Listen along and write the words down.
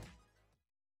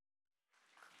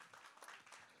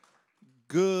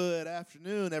Good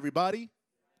afternoon, everybody.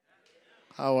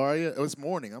 How are you? It was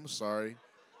morning. I'm sorry.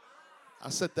 I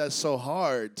said that so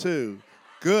hard, too.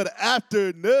 Good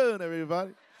afternoon,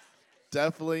 everybody.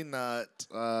 Definitely not.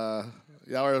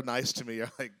 Y'all are nice to me.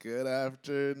 You're like, good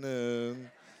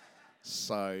afternoon.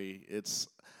 Sorry.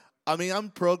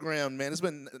 I'm programmed, man. It's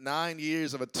been 9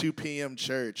 years of a 2 p.m.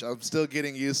 church. I'm still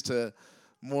getting used to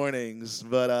mornings,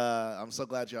 but I'm so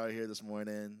glad y'all are here this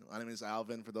morning. My name is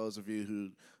Alvin, for those of you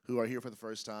who are here for the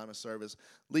first time. I serve as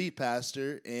lead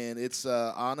pastor, and it's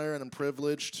an honor and a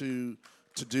privilege to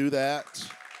do that.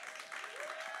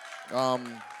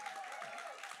 Um,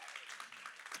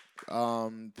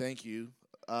 Thank you.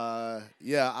 I'm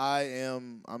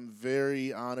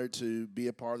very honored to be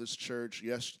a part of this church.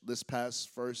 Yes, this past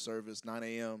first service, 9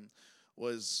 a.m.,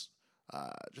 was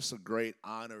just a great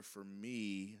honor for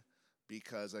me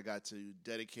because I got to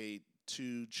dedicate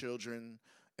two children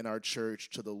in our church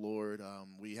to the Lord.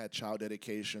 We had child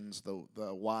dedications. The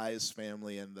Wise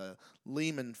family and the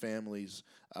Lehman families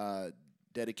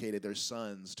dedicated their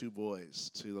sons, two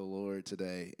boys, to the Lord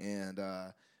today, and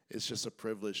it's just a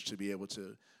privilege to be able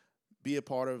to be a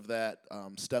part of that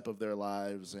step of their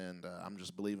lives, and I'm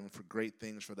just believing for great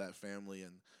things for that family.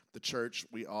 And the church,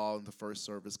 we all in the first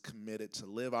service committed to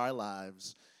live our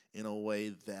lives in a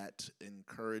way that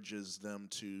encourages them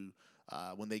to,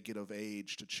 when they get of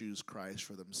age, to choose Christ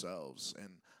for themselves. And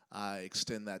I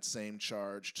extend that same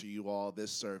charge to you all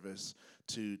this service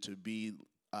to be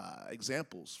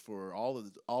examples for all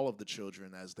of the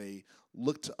children as they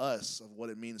look to us of what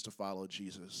it means to follow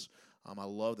Jesus. I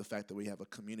love the fact that we have a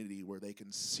community where they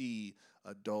can see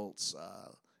adults,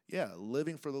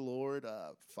 living for the Lord,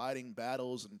 fighting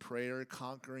battles in prayer,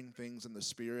 conquering things in the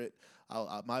Spirit.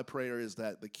 My prayer is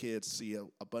that the kids see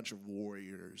a bunch of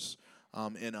warriors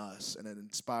in us, and it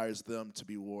inspires them to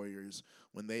be warriors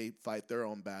when they fight their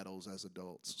own battles as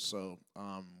adults. So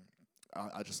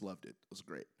I just loved it. It was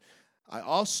great. I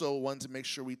also wanted to make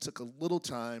sure we took a little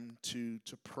time to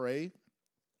pray.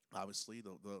 Obviously,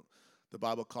 the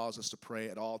Bible calls us to pray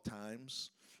at all times.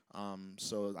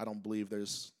 So I don't believe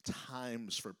there's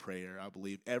times for prayer. I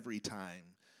believe every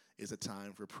time is a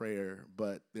time for prayer.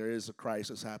 But there is a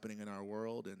crisis happening in our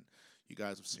world, and you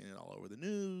guys have seen it all over the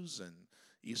news and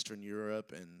Eastern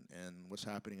Europe and what's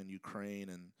happening in Ukraine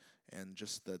and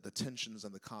just the tensions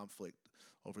and the conflict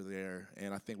over there.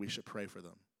 And I think we should pray for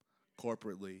them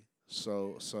corporately.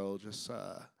 So just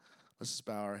let's just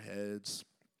bow our heads.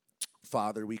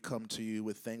 Father, we come to you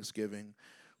with thanksgiving.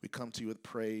 We come to you with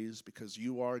praise because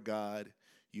you are God.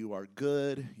 You are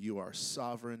good. You are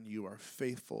sovereign. You are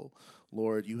faithful.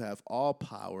 Lord, you have all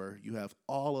power. You have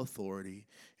all authority.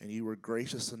 And you were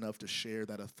gracious enough to share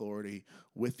that authority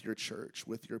with your church,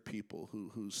 with your people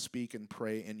who speak and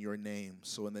pray in your name.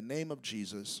 So in the name of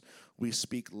Jesus, we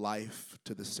speak life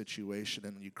to the situation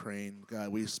in Ukraine. God,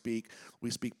 we speak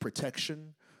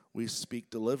protection. We speak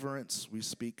deliverance. We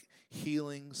speak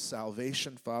healing,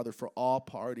 salvation, Father, for all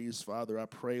parties. Father, I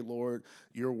pray, Lord,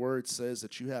 your word says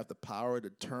that you have the power to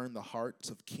turn the hearts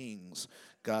of kings,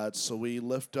 God. So we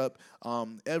lift up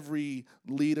every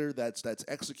leader that's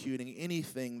executing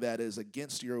anything that is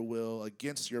against your will,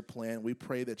 against your plan. We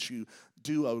pray that you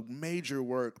do a major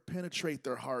work, penetrate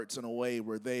their hearts in a way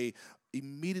where they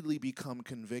immediately become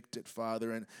convicted,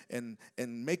 Father, and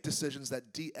make decisions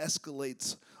that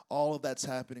de-escalates all of that's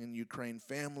happening in Ukraine.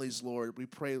 Families, Lord, we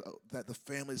pray that the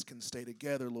families can stay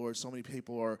together, Lord. So many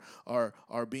people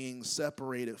are being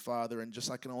separated, Father, and just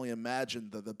I can only imagine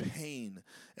the pain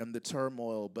and the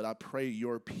turmoil, but I pray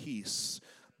your peace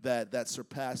that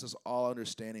surpasses all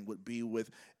understanding would be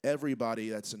with everybody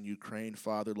that's in Ukraine,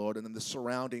 Father, Lord, and in the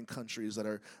surrounding countries that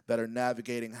are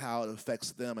navigating how it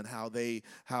affects them and how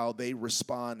they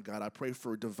respond, God. I pray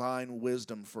for divine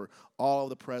wisdom for all of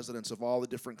the presidents of all the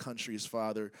different countries,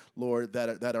 Father, Lord,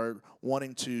 that are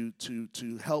wanting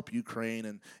to help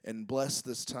Ukraine and bless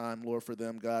this time, Lord, for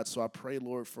them, God. So I pray,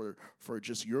 Lord, for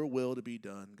just your will to be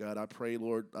done, God. I pray,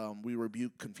 Lord, we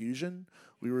rebuke confusion.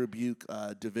 We rebuke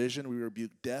division. We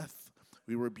rebuke death.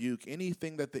 We rebuke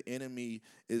anything that the enemy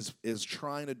is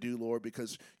trying to do, Lord,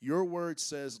 because your word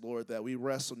says, Lord, that we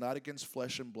wrestle not against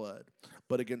flesh and blood,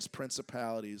 but against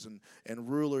principalities and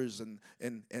rulers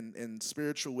and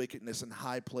spiritual wickedness in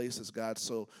high places, God.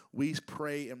 So we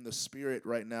pray in the Spirit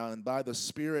right now, and by the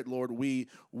Spirit, Lord, we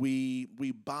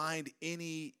bind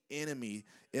any enemy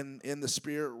in the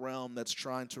spirit realm that's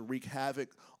trying to wreak havoc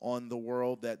on the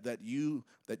world that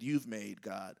you've made,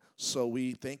 God. So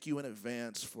we thank you in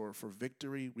advance for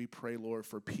victory. We pray, Lord,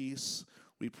 for peace.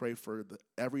 We pray for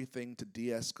everything to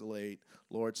de-escalate,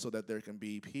 Lord, so that there can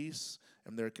be peace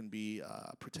and there can be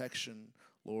protection,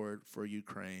 Lord, for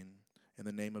Ukraine. In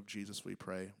the name of Jesus we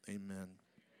pray. Amen.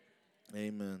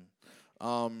 Amen.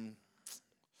 Um,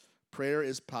 Prayer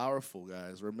is powerful,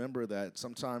 guys. Remember that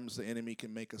sometimes the enemy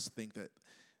can make us think that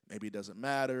maybe it doesn't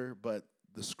matter, but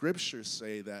the scriptures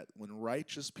say that when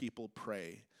righteous people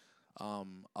pray,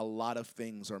 a lot of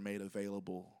things are made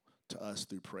available to us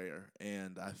through prayer.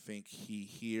 And I think he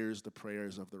hears the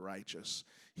prayers of the righteous,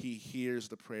 he hears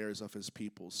the prayers of his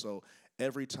people. So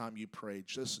every time you pray,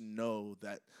 just know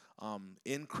that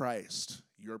in Christ,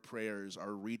 your prayers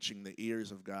are reaching the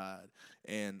ears of God,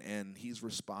 and He's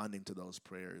responding to those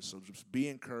prayers. So just be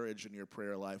encouraged in your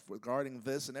prayer life regarding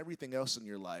this and everything else in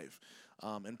your life,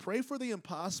 and pray for the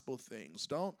impossible things.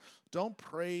 Don't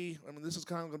pray. I mean, this is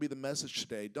kind of going to be the message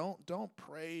today. Don't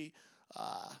pray.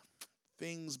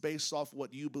 Things based off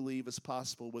what you believe is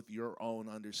possible with your own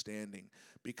understanding,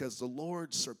 because the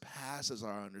Lord surpasses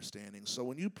our understanding. So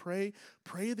when you pray,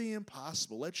 pray the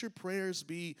impossible. Let your prayers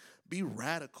be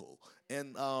radical,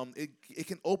 and it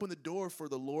can open the door for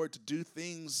the Lord to do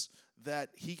things that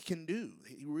He can do.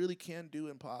 He really can do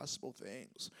impossible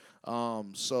things.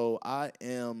 So I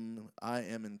am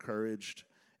encouraged,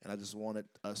 and I just wanted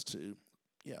us to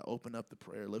open up the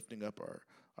prayer, lifting up our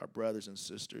brothers and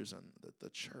sisters and the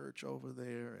church over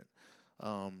there.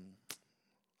 And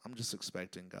I'm just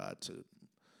expecting God to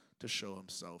show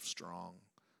Himself strong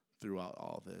throughout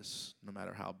all this, no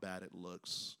matter how bad it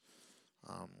looks.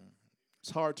 It's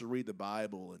hard to read the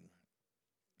Bible and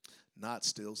not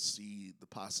still see the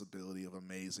possibility of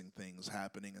amazing things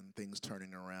happening and things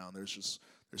turning around. There's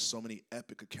so many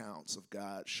epic accounts of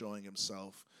God showing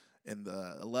Himself in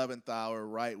the 11th hour,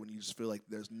 right when you just feel like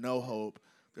there's no hope.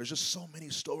 There's just so many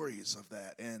stories of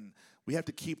that, and we have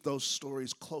to keep those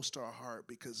stories close to our heart,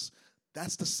 because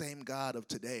that's the same God of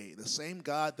today. The same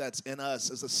God that's in us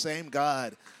is the same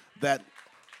God that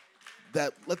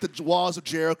let the walls of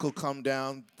Jericho come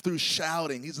down through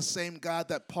shouting. He's the same God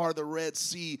that parted the Red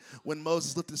Sea when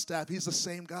Moses lifted his staff. He's the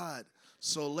same God.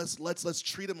 So let's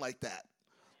treat Him like that.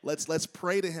 Let's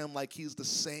pray to Him like He's the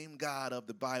same God of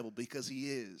the Bible, because He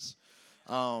is.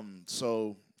 Let's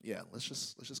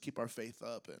just keep our faith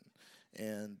up,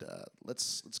 and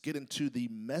let's get into the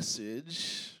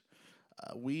message.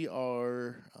 We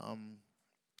are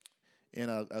in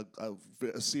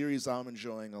a series I'm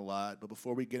enjoying a lot, but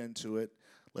before we get into it,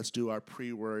 let's do our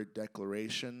pre-word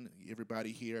declaration.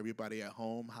 Everybody here, everybody at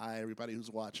home, hi, everybody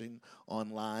who's watching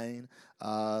online.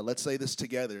 Let's say this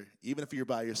together, even if you're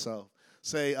by yourself.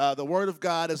 Say, the Word of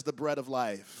God is the bread of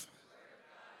life.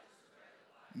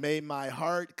 May my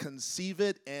heart conceive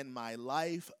it and my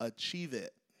life achieve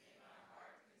it.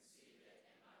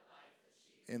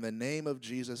 In the name of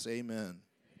Jesus, amen.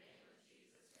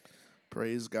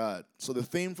 Praise God. So the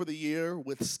theme for the year,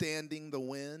 withstanding the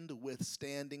wind.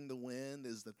 Withstanding the wind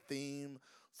is the theme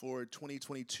for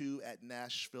 2022 at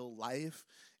Nashville Life.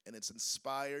 And it's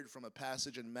inspired from a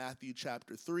passage in Matthew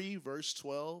chapter 3, verse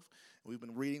 12. We've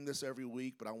been reading this every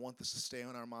week, but I want this to stay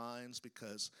on our minds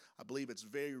because I believe it's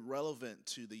very relevant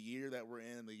to the year that we're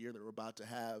in, the year that we're about to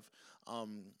have.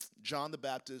 John the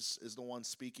Baptist is the one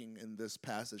speaking in this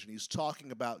passage, and he's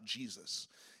talking about Jesus.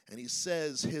 And he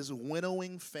says his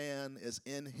winnowing fan is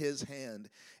in his hand,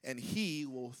 and he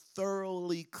will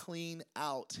thoroughly clean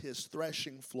out his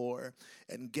threshing floor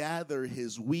and gather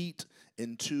his wheat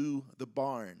into the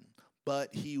barn.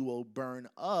 But he will burn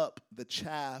up the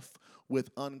chaff with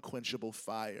unquenchable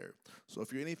fire. So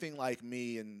if you're anything like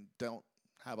me and don't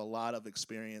have a lot of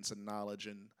experience and knowledge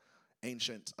in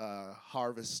ancient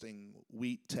harvesting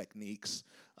wheat techniques,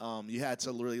 you had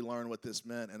to really learn what this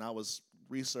meant. And I was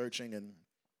researching, and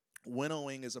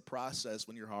winnowing is a process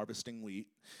when you're harvesting wheat,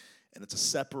 and it's a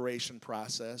separation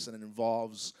process, and it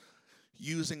involves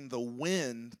using the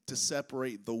wind to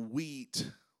separate the wheat,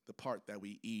 the part that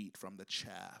we eat, from the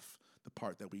chaff, the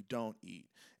part that we don't eat.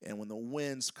 And when the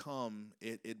winds come,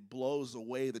 it blows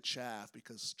away the chaff,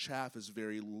 because chaff is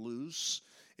very loose,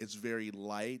 it's very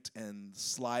light, and the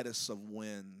slightest of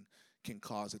wind can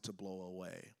cause it to blow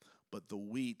away. But the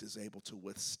wheat is able to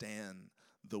withstand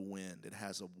the wind. It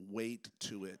has a weight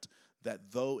to it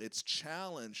that though it's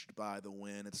challenged by the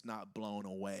wind, it's not blown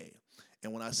away.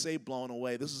 And when I say blown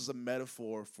away, this is a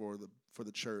metaphor for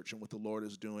the church and what the Lord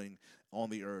is doing on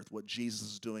the earth, what Jesus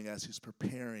is doing as He's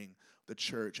preparing the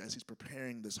church, as He's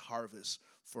preparing this harvest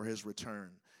for His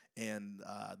return. And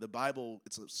the Bible,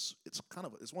 it's one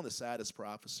of the saddest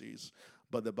prophecies,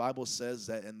 but the Bible says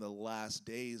that in the last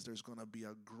days there's going to be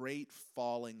a great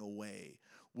falling away,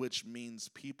 which means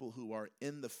people who are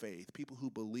in the faith, people who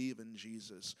believe in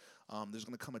Jesus. There's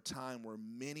going to come a time where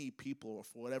many people,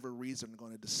 for whatever reason, are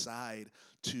going to decide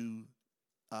to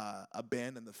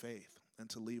abandon the faith and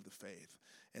to leave the faith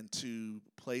and to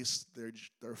place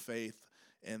their faith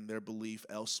and their belief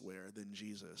elsewhere than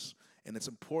Jesus. And it's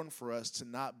important for us to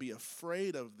not be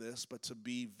afraid of this, but to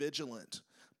be vigilant,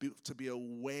 to be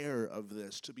aware of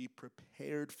this, to be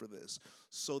prepared for this,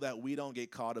 so that we don't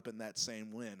get caught up in that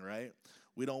same wind, right?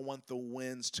 We don't want the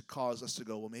winds to cause us to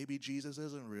go, well, maybe Jesus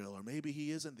isn't real, or maybe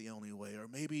he isn't the only way, or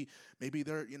maybe maybe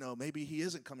he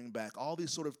isn't coming back. All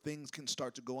these sort of things can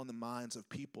start to go on the minds of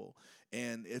people.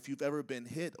 And if you've ever been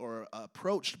hit or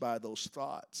approached by those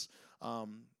thoughts,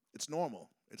 it's normal.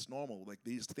 It's normal. Like,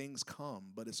 these things come,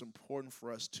 but it's important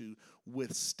for us to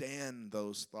withstand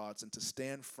those thoughts and to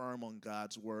stand firm on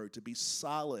God's word, to be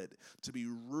solid, to be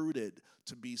rooted,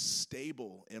 to be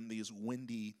stable in these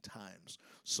windy times.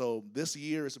 So this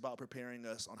year is about preparing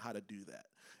us on how to do that.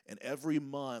 And every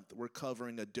month we're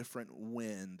covering a different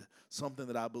wind, something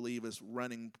that I believe is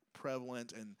running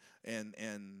prevalent and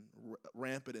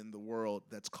rampant in the world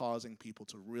that's causing people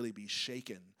to really be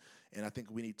shaken. And I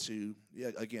think we need to,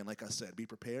 again, like I said, be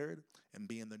prepared and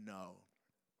be in the know.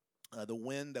 The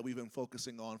wind that we've been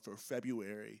focusing on for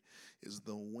February is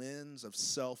the winds of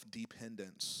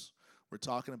self-dependence. We're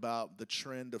talking about the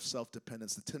trend of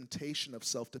self-dependence, the temptation of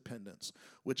self-dependence,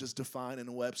 which is defined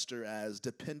in Webster as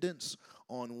dependence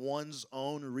on one's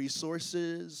own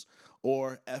resources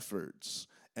or efforts.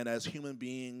 And as human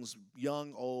beings,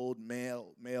 young, old,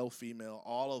 male, female,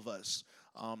 all of us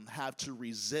have to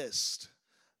resist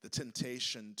the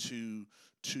temptation to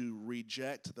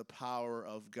reject the power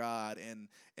of God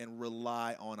and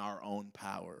rely on our own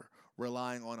power,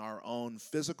 relying on our own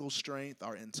physical strength,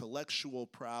 our intellectual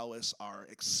prowess, our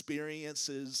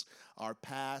experiences, our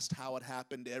past, how it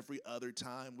happened every other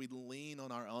time. We lean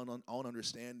on our own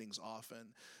understandings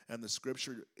often, and the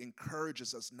scripture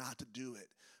encourages us not to do it,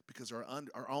 because our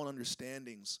own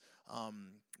understandings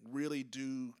really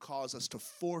do cause us to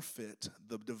forfeit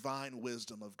the divine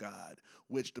wisdom of God,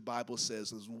 which the Bible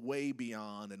says is way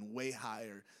beyond and way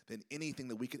higher than anything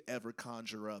that we could ever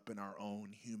conjure up in our own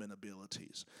human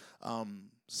abilities.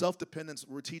 Self-dependence,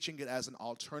 we're teaching it as an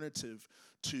alternative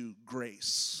to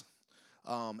grace,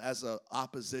 as an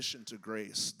opposition to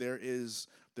grace. There's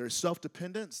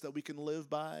self-dependence that we can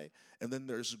live by, and then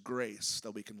there's grace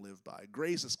that we can live by.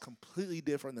 Grace is completely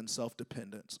different than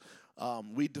self-dependence.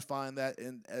 We define that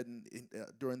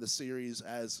during the series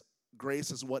as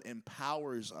grace is what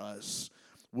empowers us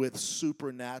with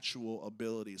supernatural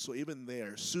ability. So even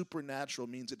there, supernatural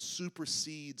means it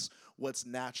supersedes what's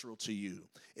natural to you.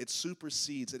 It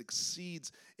supersedes, it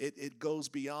exceeds, it goes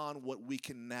beyond what we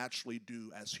can naturally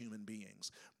do as human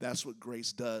beings. That's what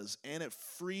grace does. And it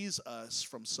frees us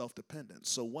from self-dependence.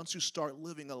 So once you start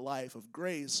living a life of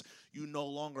grace, you no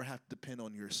longer have to depend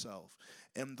on yourself.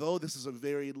 And though this is a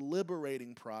very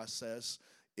liberating process,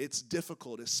 it's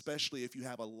difficult, especially if you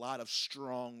have a lot of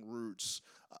strong roots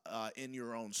in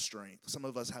your own strength. Some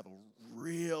of us have a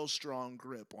real strong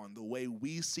grip on the way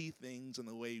we see things and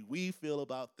the way we feel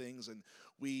about things, and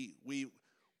we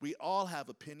all have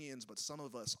opinions, but some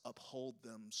of us uphold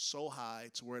them so high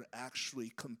to where it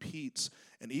actually competes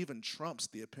and even trumps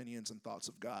the opinions and thoughts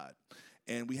of God.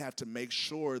 And we have to make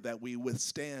sure that we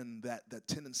withstand that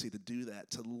tendency to do that,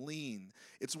 to lean.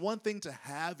 It's one thing to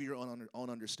have your own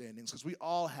understandings, because we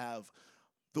all have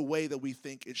the way that we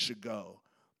think it should go.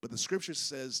 But the scripture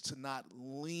says to not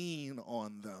lean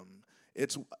on them.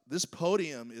 This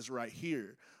podium is right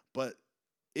here, but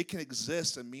it can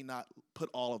exist and me not put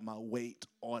all of my weight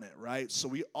on it, right? So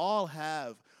we all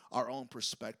have our own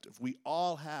perspective. We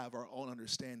all have our own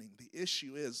understanding. The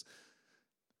issue is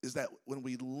that when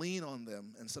we lean on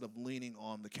them instead of leaning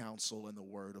on the counsel and the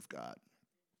word of God,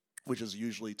 which is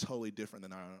usually totally different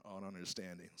than our own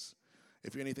understandings.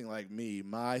 If you're anything like me,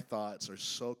 my thoughts are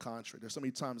so contrary. There's so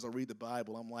many times I read the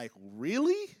Bible, I'm like,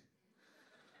 really?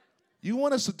 You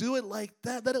want us to do it like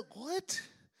that? What?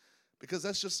 Because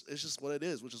it's just what it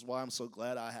is, which is why I'm so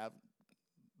glad I have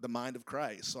the mind of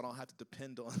Christ, so I don't have to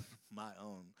depend on my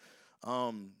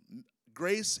own.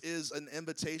 Grace is an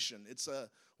invitation.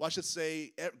 I should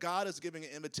say, God is giving an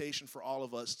invitation for all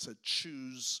of us to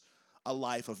choose a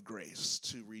life of grace,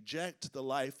 to reject the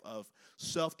life of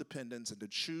self-dependence and to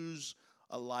choose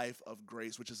a life of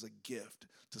grace, which is a gift,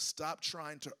 to stop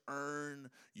trying to earn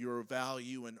your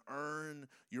value and earn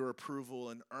your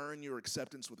approval and earn your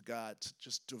acceptance with God, to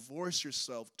just divorce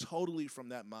yourself totally from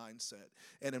that mindset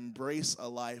and embrace a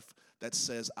life that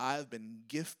says, I've been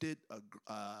given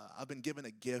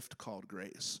a gift called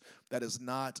grace that is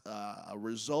not a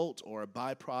result or a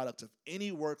byproduct of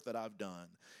any work that I've done,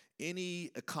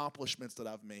 any accomplishments that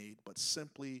I've made, but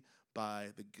simply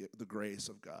by the grace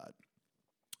of God.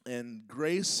 And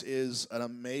grace is an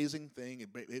amazing thing.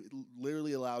 It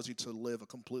literally allows you to live a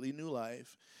completely new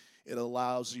life. It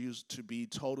allows you to be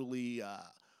totally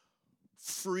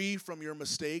free from your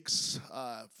mistakes,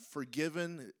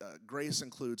 forgiven. Grace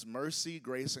includes mercy.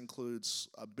 Grace includes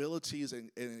abilities,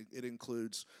 and it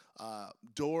includes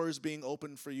doors being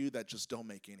open for you that just don't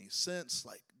make any sense,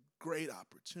 like great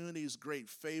opportunities, great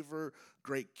favor,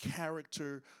 great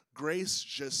character. Grace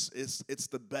just it's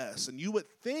the best. And you would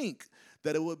think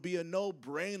that it would be a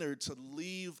no-brainer to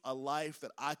leave a life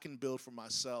that I can build for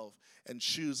myself and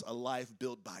choose a life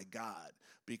built by God,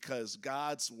 because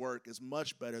God's work is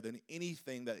much better than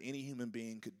anything that any human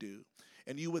being could do.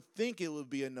 And you would think it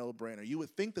would be a no-brainer. You would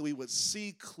think that we would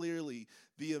see clearly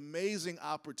the amazing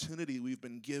opportunity we've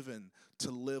been given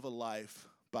to live a life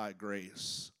by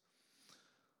grace.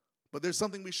 But there's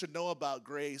something we should know about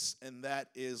grace, and that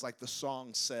is, like the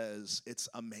song says, it's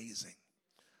amazing.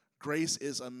 Grace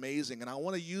is amazing. And I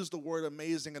want to use the word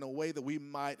amazing in a way that we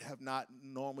might have not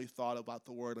normally thought about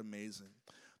the word amazing.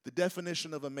 The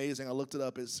definition of amazing, I looked it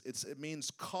up, it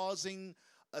means causing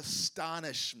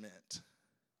astonishment,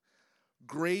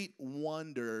 great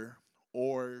wonder,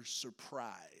 or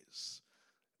surprise.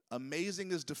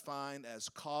 Amazing is defined as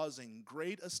causing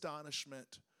great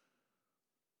astonishment,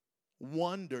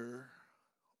 wonder,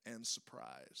 and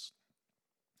surprise.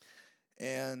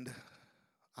 And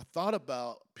I thought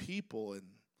about people, and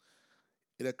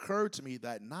it occurred to me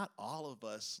that not all of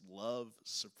us love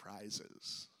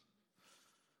surprises.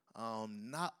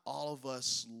 Not all of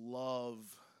us love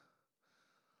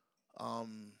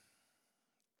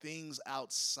things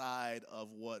outside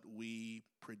of what we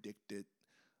predicted,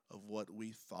 of what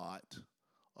we thought,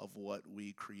 of what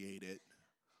we created,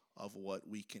 of what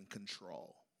we can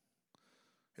control.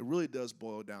 It really does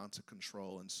boil down to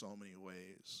control in so many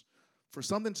ways. For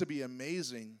something to be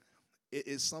amazing, it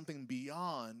is something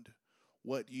beyond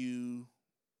what you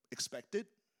expected.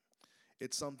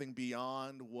 It's something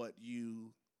beyond what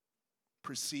you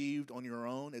perceived on your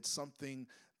own. It's something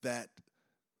that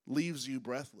leaves you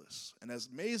breathless. And as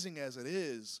amazing as it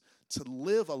is, to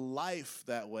live a life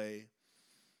that way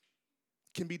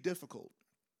can be difficult.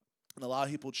 And a lot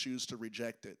of people choose to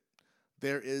reject it.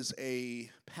 There is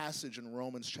a passage in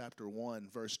Romans chapter 1,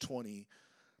 verse 20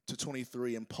 to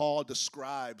 23, and Paul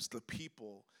describes the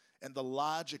people and the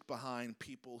logic behind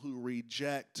people who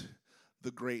reject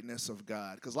the greatness of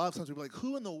God. Because a lot of times people are like,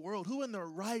 who in the world, who in their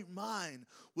right mind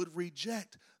would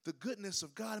reject the goodness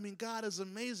of God? I mean, God is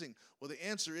amazing. Well, the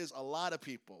answer is a lot of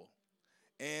people.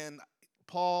 And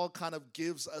Paul kind of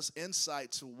gives us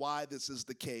insight to why this is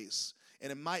the case.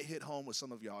 And it might hit home with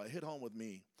some of y'all. It hit home with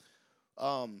me.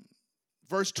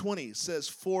 Verse 20 says,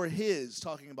 for his,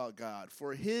 talking about God,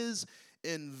 for his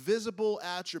invisible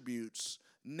attributes,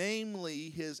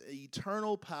 namely his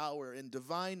eternal power and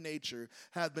divine nature,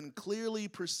 have been clearly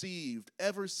perceived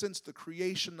ever since the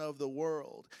creation of the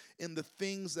world in the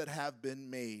things that have been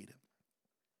made.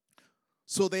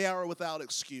 So they are without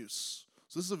excuse.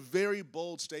 So this is a very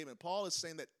bold statement. Paul is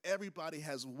saying that everybody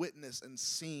has witnessed and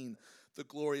seen the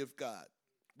glory of God.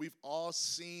 We've all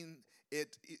seen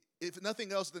it, if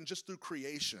nothing else than just through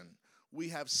creation. We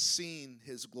have seen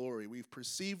his glory. We've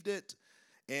perceived it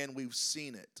and we've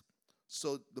seen it.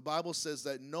 So the Bible says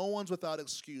that no one's without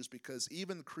excuse, because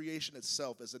even creation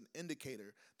itself is an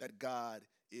indicator that God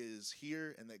is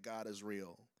here and that God is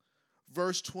real.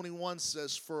 Verse 21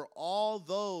 says, for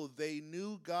although they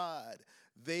knew God,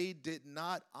 they did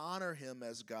not honor him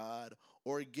as God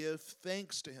or give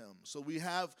thanks to him. So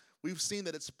we've seen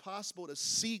that it's possible to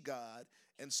see God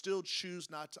and still choose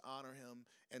not to honor him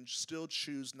and still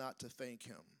choose not to thank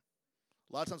him.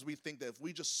 A lot of times we think that if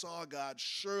we just saw God,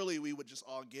 surely we would just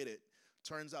all get it.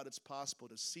 Turns out it's possible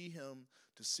to see him,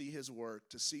 to see his work,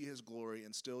 to see his glory,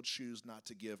 and still choose not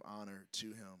to give honor to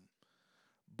him.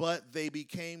 But they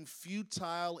became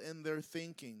futile in their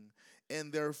thinking,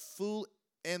 and their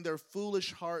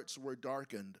foolish hearts were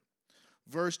darkened.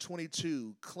 Verse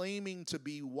 22, claiming to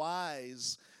be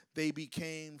wise, they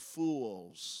became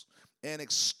fools and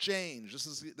exchanged.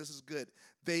 This is good.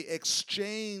 They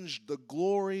exchanged the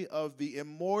glory of the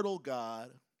immortal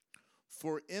God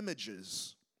for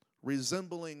images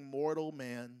resembling mortal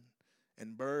man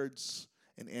and birds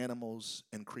and animals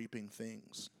and creeping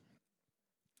things.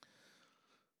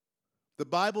 The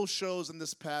Bible shows in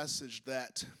this passage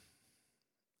that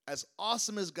as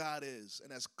awesome as God is,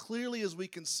 and as clearly as we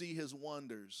can see his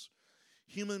wonders,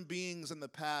 human beings in the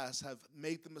past have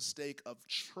made the mistake of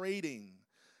trading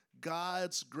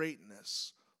God's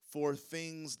greatness for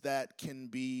things that can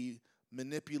be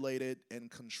manipulated and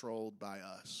controlled by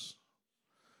us.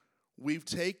 We've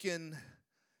taken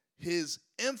his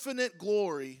infinite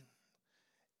glory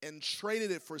and traded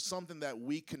it for something that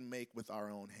we can make with our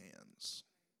own hands.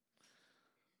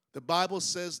 The Bible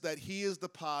says that he is the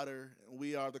potter and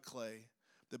we are the clay,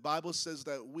 The Bible says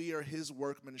that we are his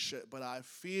workmanship, but I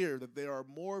fear that there are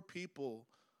more people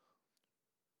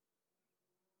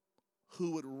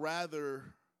who would rather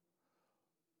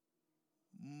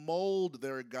mold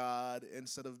their God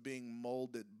instead of being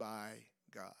molded by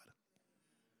God.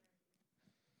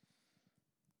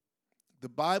 The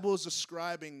Bible is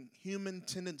describing human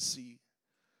tendency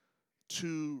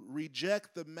to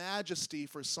reject the majesty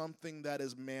for something that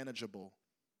is manageable,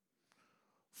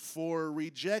 for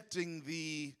rejecting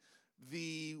the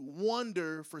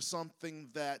wonder for something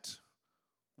that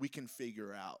we can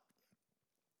figure out.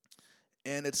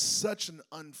 And it's such an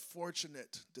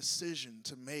unfortunate decision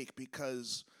to make,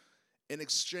 because in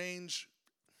exchange,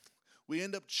 we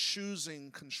end up choosing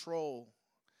control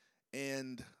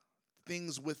and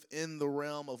things within the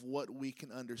realm of what we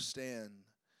can understand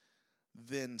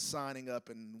than signing up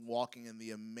and walking in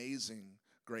the amazing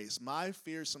grace. My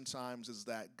fear sometimes is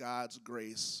that God's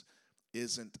grace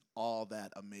isn't all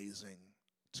that amazing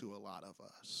to a lot of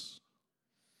us.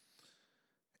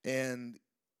 And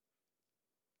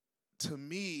to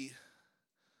me,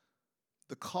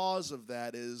 the cause of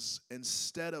that is,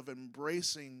 instead of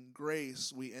embracing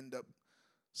grace, we end up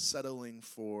settling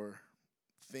for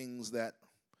things that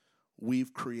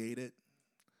we've created,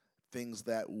 things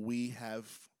that we have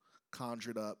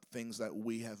conjured up, things that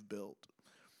we have built.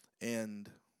 And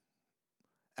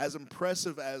as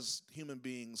impressive as human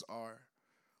beings are,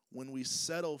 when we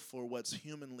settle for what's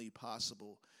humanly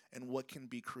possible and what can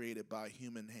be created by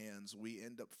human hands, we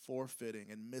end up forfeiting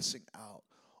and missing out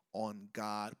on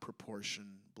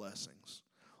God-proportioned blessings,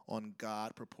 on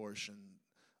God-proportioned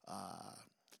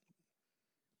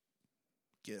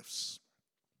gifts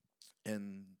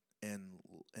and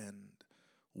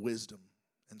wisdom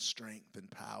and strength and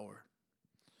power.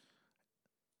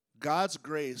 God's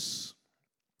grace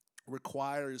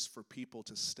requires for people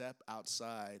to step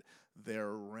outside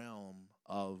their realm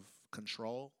of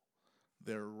control,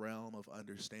 their realm of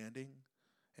understanding,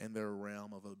 and their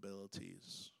realm of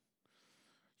abilities.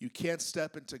 You can't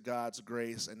step into God's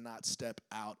grace and not step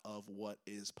out of what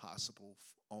is possible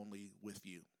only with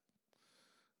you.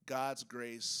 God's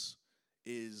grace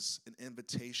is an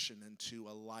invitation into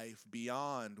a life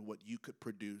beyond what you could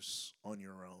produce on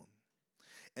your own.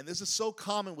 And this is so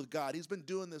common with God. He's been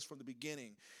doing this from the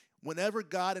beginning. Whenever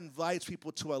God invites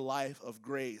people to a life of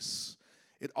grace,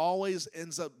 it always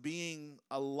ends up being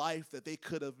a life that they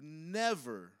could have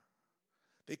never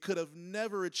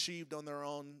achieved on their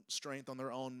own strength, on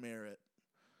their own merit.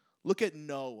 Look at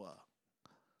Noah.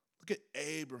 Look at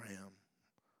Abraham,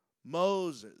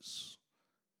 Moses,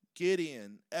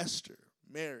 Gideon, Esther,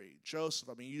 Mary, Joseph.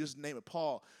 I mean, you just name it,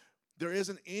 Paul. There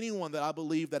isn't anyone that I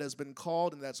believe that has been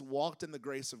called and that's walked in the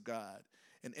grace of God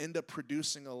and end up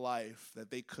producing a life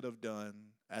that they could have done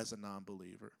as a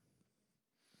non-believer.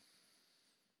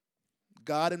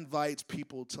 God invites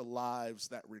people to lives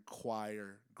that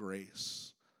require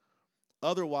grace.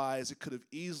 Otherwise, it could have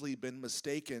easily been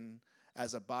mistaken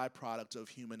as a byproduct of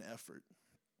human effort.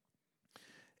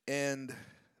 And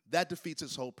that defeats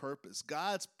its whole purpose.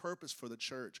 God's purpose for the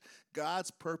church,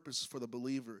 God's purpose for the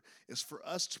believer, is for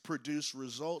us to produce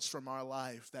results from our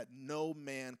life that no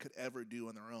man could ever do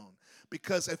on their own.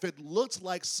 Because if it looks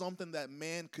like something that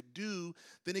man could do,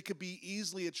 then it could be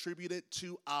easily attributed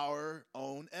to our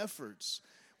own efforts,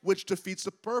 which defeats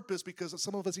the purpose, because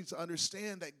some of us need to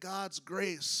understand that God's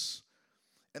grace,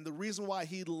 and the reason why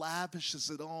he lavishes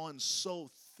it on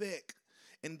so thick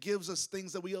and gives us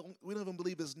things that we don't even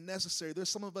believe is necessary. There's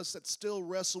some of us that still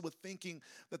wrestle with thinking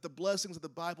that the blessings that the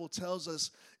Bible tells us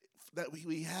that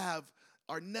we have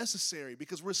are necessary,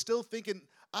 because we're still thinking,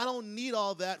 I don't need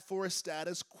all that for a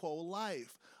status quo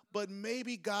life. But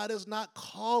maybe God is not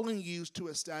calling you to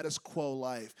a status quo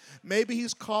life. Maybe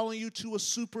he's calling you to a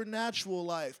supernatural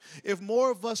life. If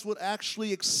more of us would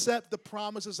actually accept the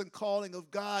promises and calling of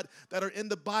God that are in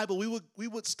the Bible, we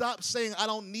would stop saying, I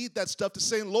don't need that stuff, to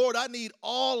saying, Lord, I need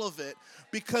all of it.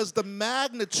 Because the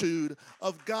magnitude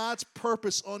of God's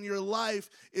purpose on your life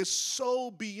is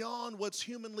so beyond what's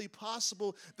humanly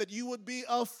possible that you would be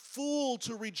a fool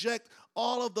to reject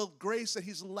all of the grace that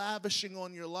he's lavishing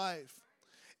on your life.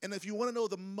 And if you want to know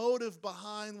the motive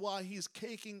behind why he's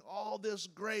caking all this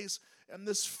grace and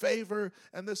this favor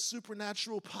and this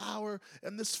supernatural power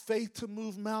and this faith to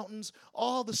move mountains,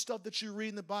 all the stuff that you read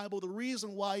in the Bible, the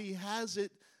reason why he has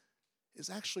it is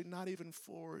actually not even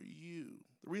for you.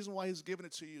 The reason why he's given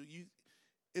it to you,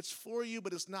 it's for you,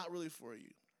 but it's not really for you.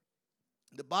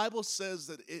 The Bible says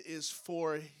that it is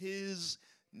for his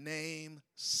name's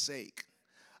sake.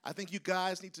 I think you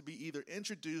guys need to be either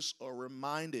introduced or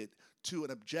reminded to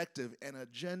an objective and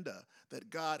agenda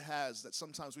that God has that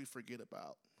sometimes we forget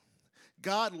about.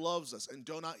 God loves us, and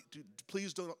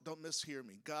please don't mishear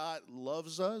me. God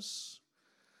loves us,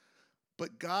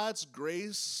 but God's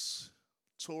grace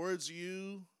towards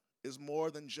you is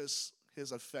more than just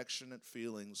his affectionate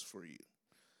feelings for you.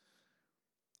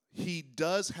 He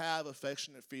does have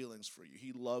affectionate feelings for you.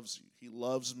 He loves you. He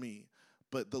loves me.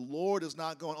 But the Lord is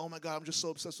not going, oh my God, I'm just so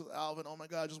obsessed with Alvin. Oh my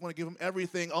God, I just want to give him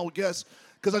everything. Oh, yes,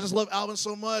 because I just love Alvin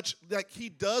so much. Like, he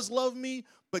does love me,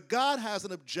 but God has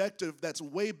an objective that's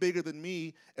way bigger than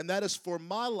me, and that is for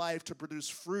my life to produce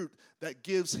fruit that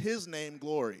gives his name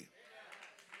glory.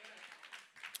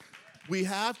 We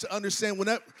have to understand,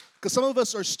 because some of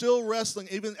us are still wrestling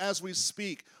even as we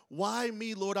speak. Why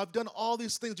me, Lord? I've done all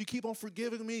these things. You keep on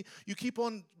forgiving me. You keep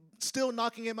on still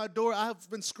knocking at my door. I have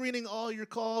been screening all your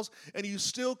calls, and you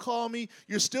still call me.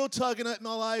 You're still tugging at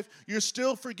my life. You're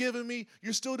still forgiving me.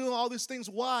 You're still doing all these things.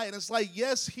 Why? And it's like,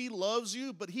 yes, he loves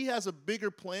you, but he has a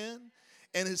bigger plan.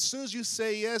 And as soon as you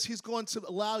say yes, he's going to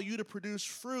allow you to produce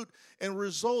fruit and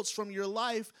results from your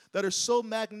life that are so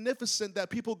magnificent that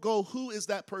people go, who is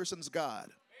that person's God?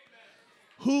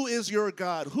 Who is your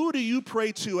God? Who do you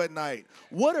pray to at night?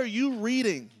 What are you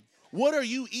reading? What are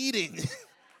you eating?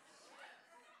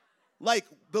 Like,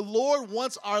 the Lord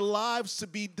wants our lives to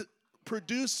be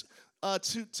produced,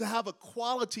 to have a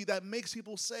quality that makes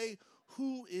people say,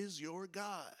 who is your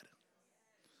God?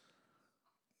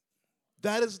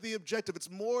 That is the objective.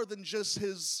 It's more than just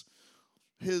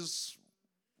his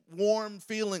warm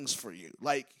feelings for you.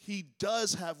 Like, he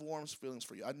does have warm feelings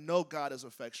for you. I know God is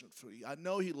affectionate for you. I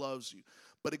know he loves you.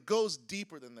 But it goes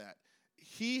deeper than that.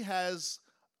 He has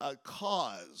a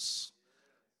cause.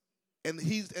 And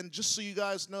just so you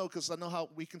guys know, because I know how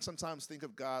we can sometimes think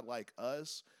of God like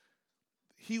us,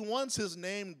 he wants his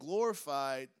name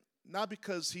glorified, not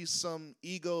because he's some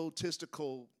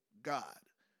egotistical God.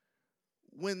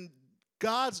 When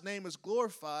God's name is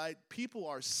glorified, people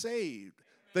are saved.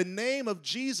 The name of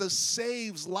Jesus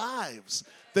saves lives.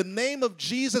 The name of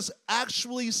Jesus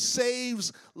actually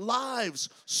saves lives.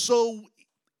 So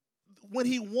when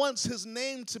he wants his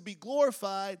name to be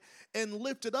glorified and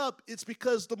lifted up, it's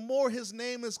because the more his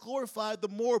name is glorified, the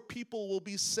more people will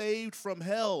be saved from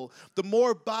hell. The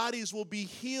more bodies will be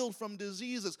healed from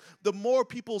diseases. The more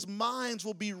people's minds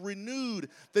will be renewed.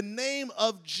 The name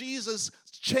of Jesus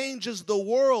changes the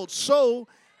world. So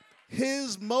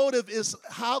his motive is,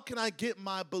 how can I get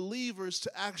my believers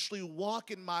to actually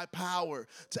walk in my power,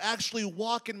 to actually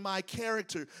walk in my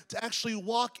character, to actually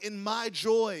walk in my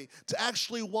joy, to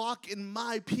actually walk in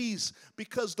my peace?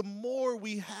 Because the more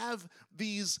we have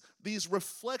these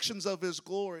reflections of his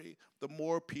glory, the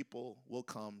more people will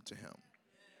come to him.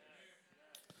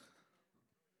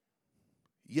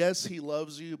 Yes, he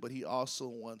loves you, but he also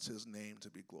wants his name to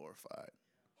be glorified.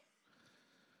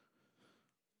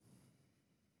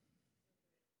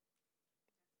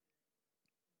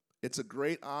 It's a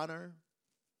great honor,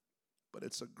 but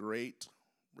it's a great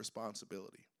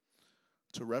responsibility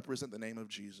to represent the name of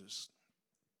Jesus,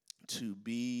 to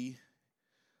be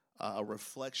a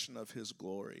reflection of his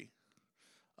glory.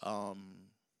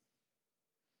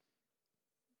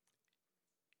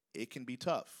 It can be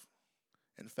tough.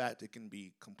 In fact, it can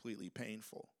be completely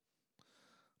painful,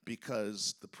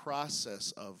 because the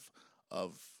process of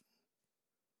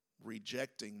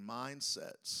rejecting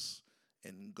mindsets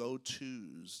and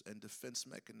go-tos and defense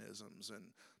mechanisms and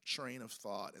train of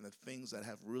thought and the things that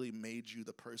have really made you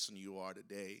the person you are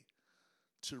today,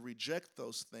 to reject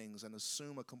those things and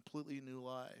assume a completely new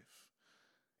life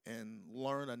and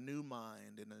learn a new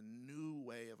mind and a new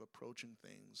way of approaching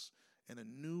things and a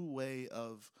new way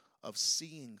of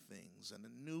seeing things and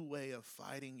a new way of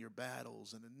fighting your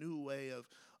battles and a new way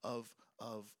of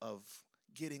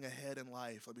getting ahead in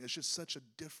life. I mean, it's just such a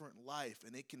different life,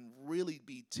 and it can really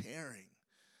be tearing.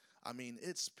 I mean,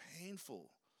 it's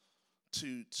painful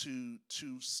to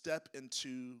step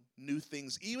into new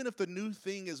things, even if the new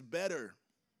thing is better,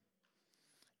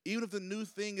 even if the new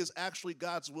thing is actually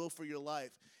God's will for your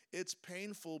life. It's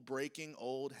painful breaking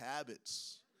old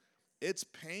habits. It's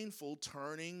painful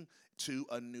turning to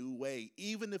a new way,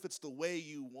 even if it's the way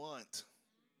you want.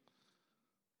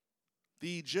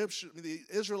 The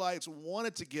Israelites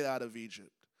wanted to get out of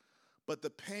Egypt, but the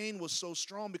pain was so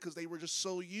strong because they were just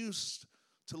so used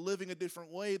to living a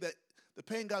different way that the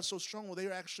pain got so strong where they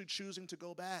were actually choosing to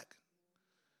go back.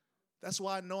 That's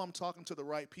why I know I'm talking to the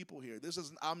right people here.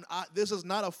 I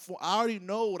already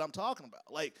know what I'm talking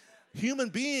about. Like, human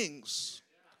beings,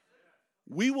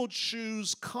 we will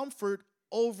choose comfort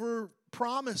over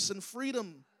promise and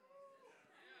freedom.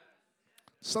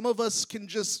 Some of us can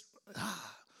just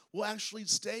we'll actually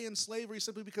stay in slavery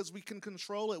simply because we can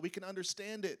control it. We can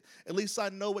understand it. At least I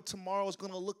know what tomorrow is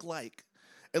going to look like.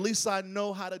 At least I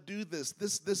know how to do this.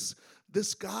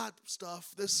 This God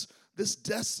stuff, this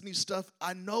destiny stuff,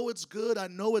 I know it's good. I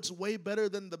know it's way better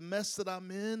than the mess that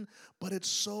I'm in, but it's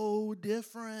so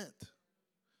different.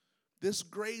 This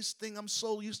grace thing, I'm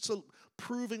so used to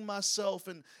proving myself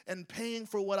and paying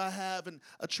for what I have and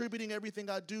attributing everything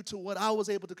I do to what I was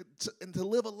able to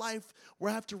live a life where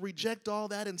I have to reject all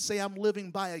that and say I'm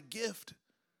living by a gift.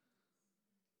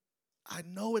 I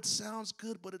know it sounds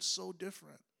good, but it's so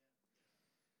different.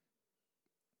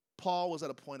 Paul was at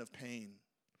a point of pain.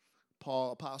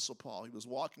 Apostle Paul, he was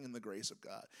walking in the grace of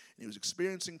God, and he was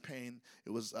experiencing pain.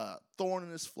 It was a thorn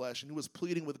in his flesh, and he was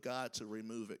pleading with God to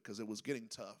remove it because it was getting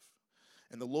tough.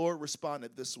 And the Lord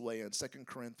responded this way in 2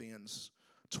 Corinthians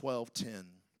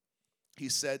 12:10. He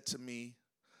said to me,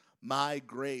 "My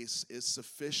grace is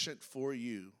sufficient for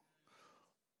you,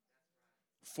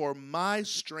 for my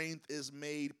strength is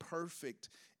made perfect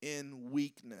in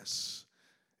weakness."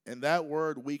 And that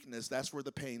word weakness, that's where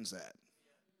the pain's at.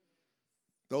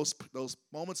 Those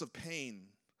moments of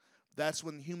pain, that's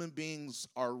when human beings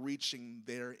are reaching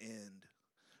their end.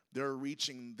 They're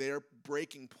reaching their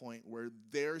breaking point where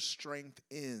their strength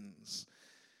ends.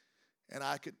 And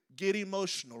I could get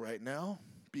emotional right now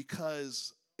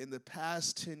because in the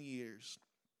past 10 years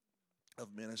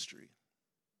of ministry,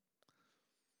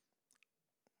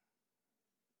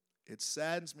 it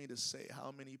saddens me to say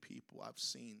how many people I've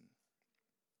seen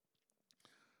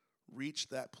reach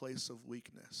that place of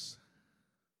weakness,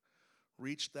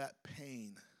 reach that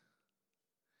pain,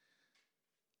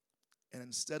 and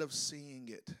instead of seeing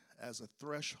it as a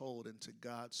threshold into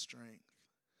God's strength,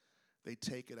 they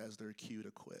take it as their cue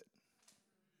to quit.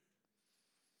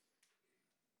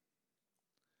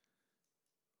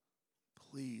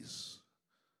 Please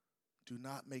do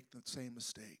not make the same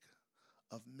mistake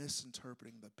of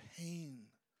misinterpreting the pain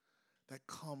that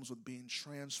comes with being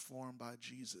transformed by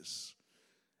Jesus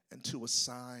into a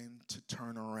sign to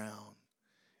turn around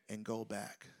and go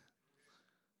back.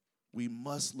 We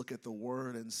must look at the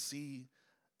word and see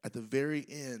at the very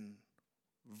end,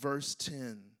 verse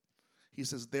 10, he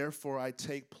says, "Therefore I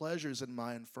take pleasures in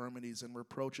my infirmities and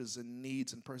reproaches and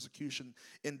needs and persecution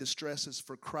in distresses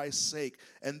for Christ's sake.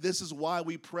 And this is why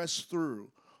we press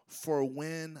through. For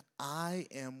when I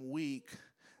am weak,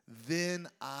 then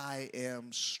I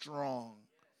am strong."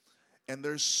 And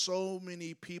there's so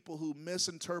many people who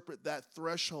misinterpret that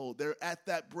threshold. They're at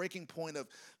that breaking point of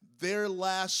their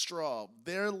last straw,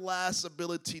 their last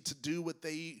ability to do what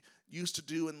they used to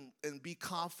do and be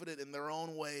confident in their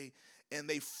own way. And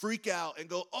they freak out and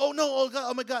go, "Oh no, oh God,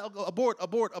 oh my God, abort,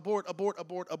 abort, abort, abort,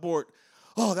 abort, abort.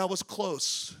 Oh, that was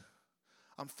close.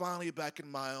 I'm finally back in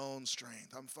my own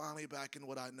strength. I'm finally back in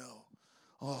what I know.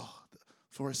 Oh,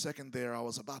 for a second there, I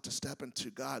was about to step into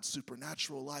God's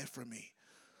supernatural life for me.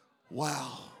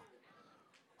 Wow.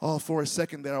 Oh, for a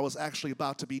second there, I was actually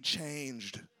about to be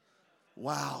changed.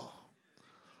 Wow.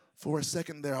 For a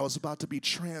second there, I was about to be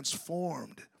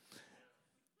transformed."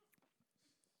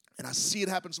 And I see it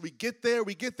happen. So we get there,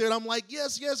 and I'm like,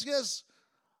 yes, yes, yes.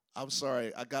 I'm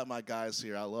sorry, I got my guys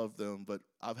here. I love them, but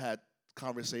I've had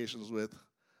conversations with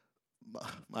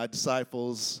my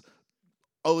disciples,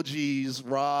 OGs,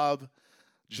 Rob,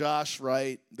 Josh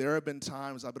Wright. There have been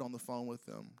times I've been on the phone with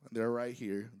them, and they're right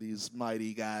here, these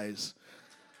mighty guys.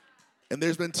 And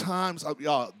there's been times,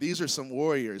 y'all, these are some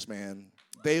warriors, man.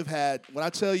 They've had, when I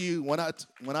tell you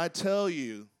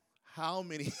how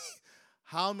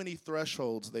many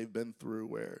thresholds they've been through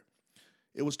where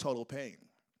it was total pain.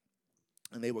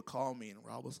 And they would call me, and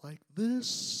Rob was like, "This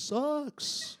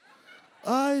sucks.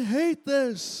 I hate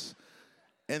this."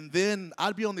 And then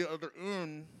I'd be on the other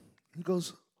end. He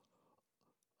goes,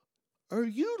 "Are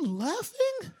you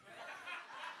laughing?"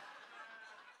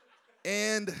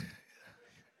 And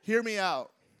hear me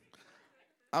out.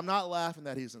 I'm not laughing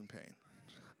that he's in pain.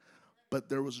 But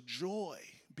there was joy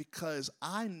because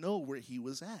I know where he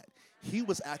was at. He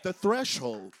was at the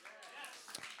threshold.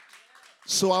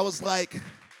 So I was like,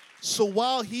 so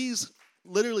while he's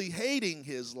literally hating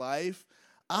his life,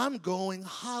 I'm going,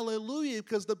 hallelujah,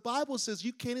 because the Bible says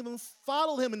you can't even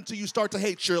follow him until you start to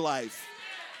hate your life.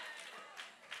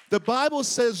 The Bible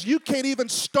says you can't even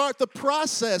start the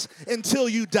process until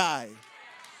you die.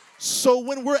 So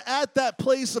when we're at that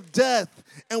place of death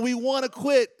and we want to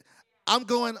quit, I'm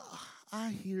going,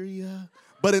 I hear you.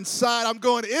 But inside I'm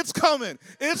going, it's coming,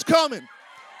 it's coming.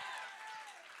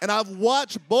 And I've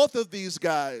watched both of these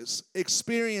guys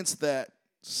experience that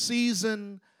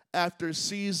season after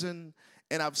season.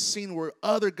 And I've seen where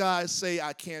other guys say,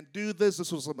 I can't do this.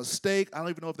 This was a mistake. I don't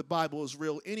even know if the Bible is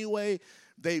real anyway.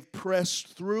 They've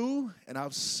pressed through, and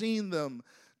I've seen them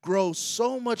grow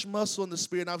so much muscle in the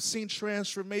spirit. And I've seen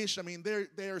transformation. I mean,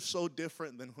 they are so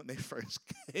different than when they first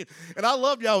came. And I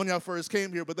loved y'all when y'all first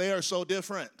came here, but they are so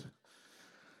different.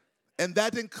 And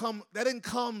that didn't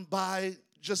come by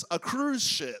just a cruise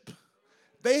ship.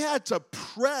 They had to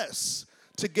press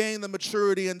to gain the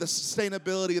maturity and the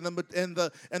sustainability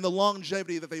and the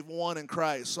longevity that they've won in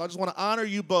Christ. So I just want to honor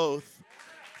you both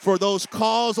for those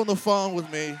calls on the phone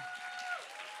with me.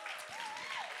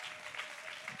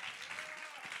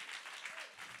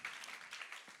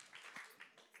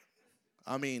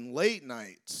 I mean, late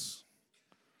nights.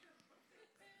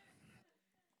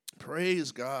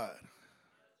 Praise God.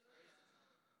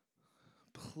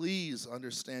 Please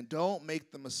understand, don't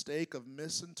make the mistake of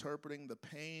misinterpreting the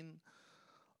pain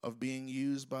of being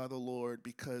used by the Lord,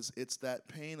 because it's that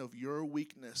pain of your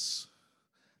weakness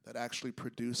that actually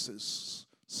produces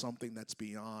something that's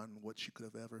beyond what you could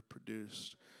have ever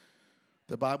produced.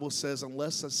 The Bible says,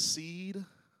 unless a seed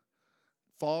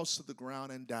falls to the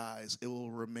ground and dies, it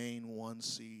will remain one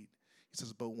seed. He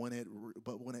says, but when it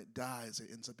dies, it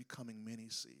ends up becoming many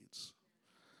seeds.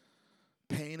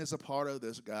 Pain is a part of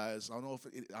this, guys. I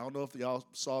don't know if y'all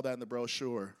saw that in the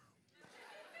brochure.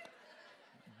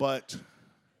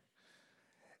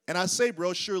 And I say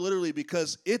brochure literally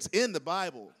because it's in the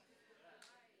Bible.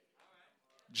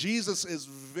 Jesus is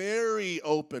very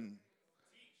open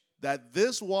that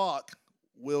this walk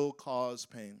will cause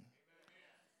pain.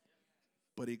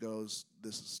 But he goes,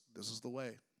 this is the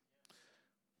way.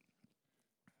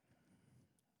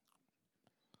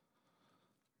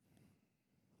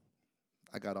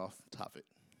 I got off topic.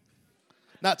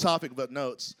 Not topic, but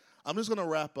notes. I'm just going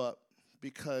to wrap up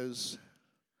because,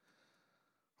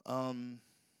 oh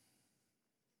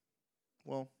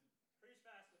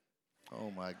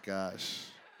my gosh.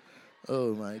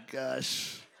 Oh my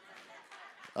gosh.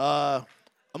 I'm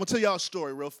going to tell y'all a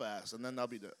story real fast, and then I'll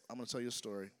be done. I'm going to tell you a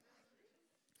story.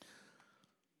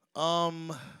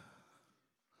 One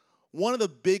of the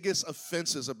biggest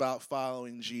offenses about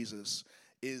following Jesus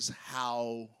is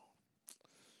how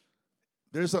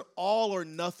there's an all or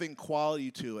nothing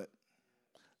quality to it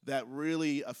that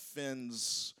really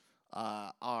offends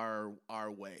our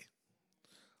way.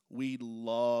 We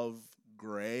love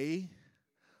gray.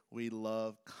 We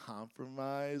love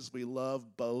compromise. We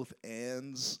love both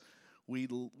ends.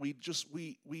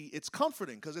 It's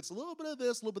comforting because it's a little bit of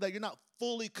this, a little bit of that. You're not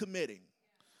fully committing.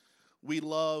 We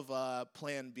love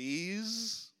plan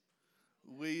Bs.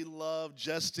 We love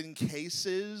just in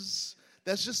cases.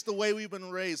 That's just the way we've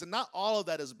been raised. And not all of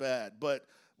that is bad. But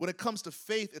when it comes to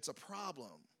faith, it's a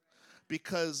problem.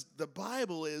 Because the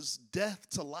Bible is death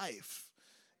to life.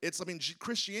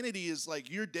 Christianity is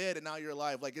like you're dead and now you're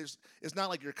alive. Like it's not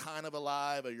like you're kind of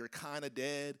alive or you're kind of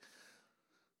dead.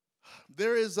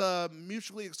 There is a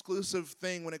mutually exclusive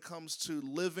thing when it comes to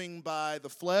living by the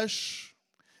flesh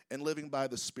and living by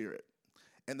the spirit.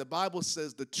 And the Bible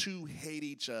says the two hate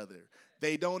each other.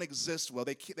 They don't exist well.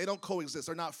 They don't coexist.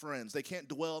 They're not friends. They can't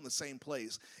dwell in the same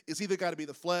place. It's either got to be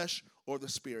the flesh or the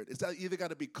spirit. It's either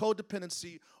got to be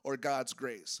codependency or God's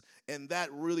grace. And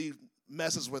that really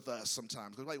messes with us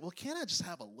sometimes. We're like, well, can't I just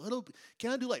have a little bit?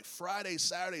 Can't I do like Friday,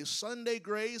 Saturday, Sunday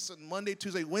grace and Monday,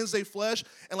 Tuesday, Wednesday flesh?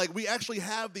 And like we actually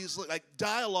have these like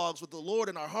dialogues with the Lord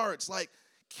in our hearts. Like,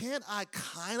 can't I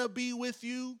kind of be with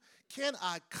you? Can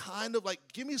I kind of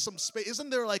give me some space? Isn't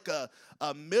there like a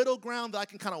middle ground that I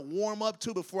can kind of warm up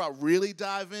to before I really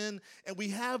dive in? And we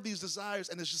have these desires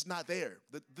and it's just not there.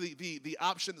 The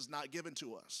option is not given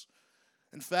to us.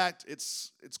 In fact,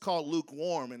 it's called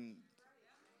lukewarm, and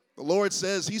the Lord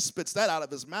says he spits that out of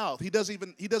his mouth. He doesn't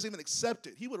even accept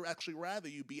it. He would actually rather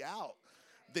you be out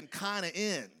than kind of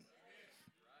in.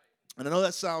 And I know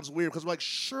that sounds weird because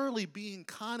surely being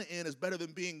kind of in is better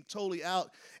than being totally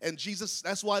out. And Jesus,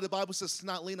 that's why the Bible says to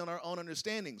not lean on our own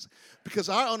understandings. Because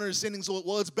our own understandings,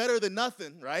 well, it's better than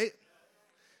nothing, right?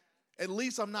 At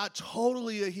least I'm not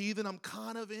totally a heathen. I'm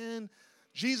kind of in.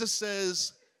 Jesus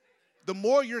says, the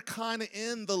more you're kind of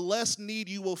in, the less need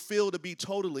you will feel to be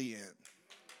totally in.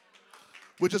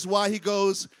 Which is why he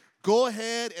goes, go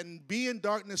ahead and be in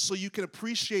darkness so you can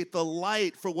appreciate the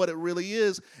light for what it really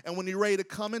is. And when you're ready to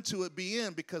come into it, be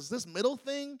in. Because this middle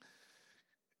thing,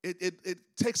 it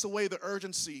takes away the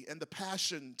urgency and the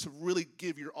passion to really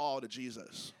give your all to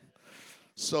Jesus.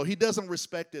 So he doesn't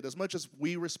respect it. As much as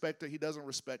we respect it, he doesn't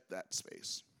respect that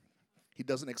space. He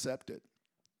doesn't accept it.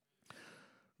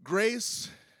 Grace,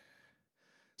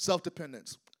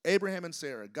 self-dependence. Abraham and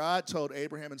Sarah. God told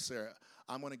Abraham and Sarah,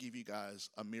 I'm going to give you guys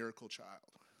a miracle child.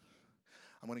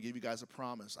 I'm going to give you guys a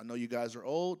promise. I know you guys are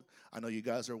old. I know you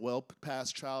guys are well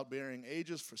past childbearing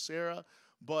ages for Sarah,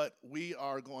 but you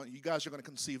guys are going to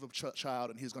conceive a child,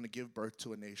 and he's going to give birth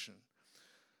to a nation.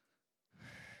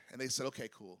 And they said, okay,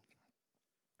 cool.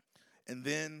 And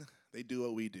then they do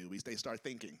what we do. They start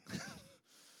thinking,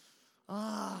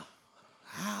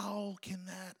 how can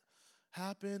that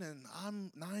happen? And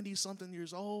I'm 90-something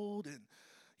years old, and,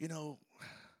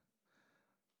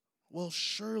 well,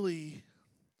 surely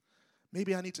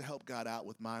maybe I need to help God out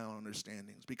with my own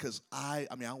understandings, because I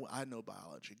know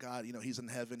biology. God, he's in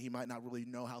heaven. He might not really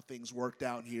know how things work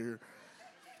down here.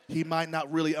 He might not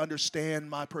really understand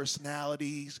my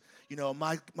personalities,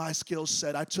 my skill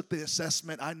set. I took the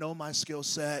assessment. I know my skill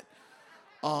set.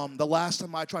 The last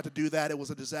time I tried to do that, it was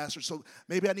a disaster. So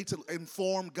maybe I need to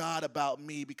inform God about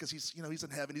me, because he's in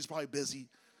heaven. He's probably busy.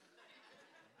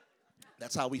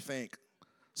 That's how we think.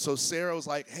 So Sarah was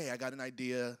like, hey, I got an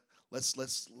idea.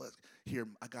 Let's here.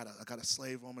 I got a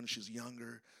slave woman. She's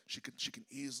younger. She can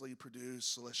easily produce.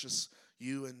 So let's just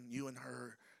you and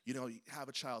her, have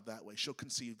a child that way. She'll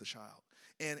conceive the child,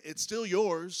 and it's still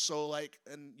yours. So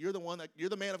and you're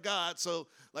the man of God. So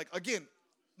again,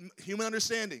 human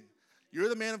understanding. You're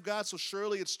the man of God. So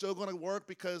surely it's still going to work,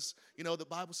 because the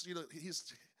Bible says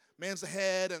he's man's the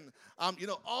head, and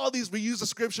all these, we use the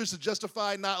scriptures to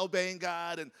justify not obeying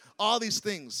God and all these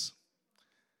things.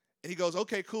 And he goes,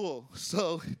 okay, cool.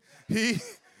 So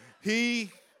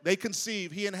they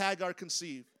conceive. He and Hagar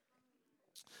conceive.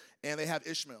 And they have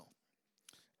Ishmael.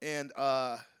 And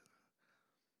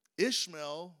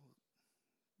Ishmael,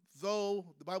 though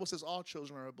the Bible says all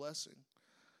children are a blessing,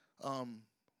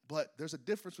 but there's a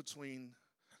difference between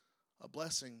a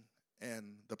blessing and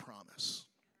the promise.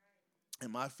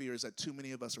 And my fear is that too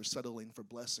many of us are settling for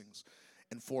blessings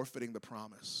and forfeiting the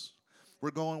promise.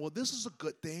 We're going, well, this is a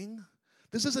good thing.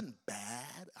 This isn't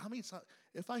bad.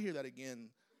 If I hear that again,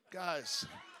 guys,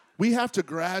 we have to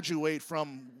graduate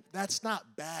from that's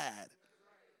not bad.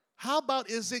 How about,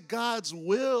 is it God's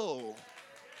will?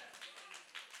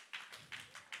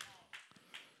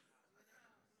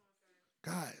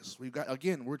 Guys, we've got,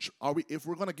 again, if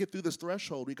we're going to get through this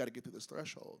threshold, we got to get through this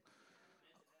threshold.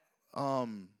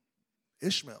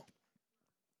 Ishmael.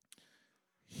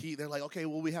 They're like, okay,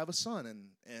 well, we have a son,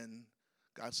 and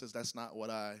God says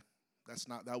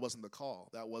that wasn't the call.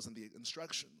 That wasn't the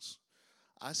instructions.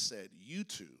 I said, you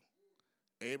two,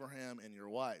 Abraham and your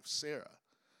wife, Sarah.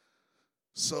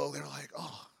 So they're like,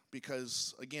 oh,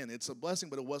 because again, it's a blessing,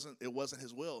 but it wasn't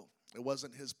his will. It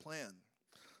wasn't his plan.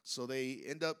 So they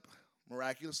end up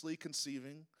miraculously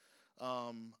conceiving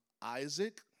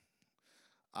Isaac.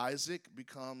 Isaac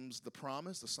becomes the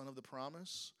promise, the son of the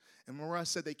promise. And remember I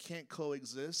said they can't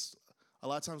coexist? A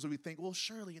lot of times we think, well,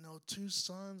 surely, two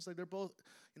sons, they're both,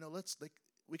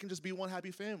 we can just be one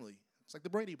happy family. It's like the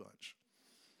Brady Bunch.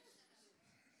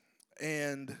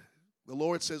 And the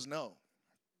Lord says no.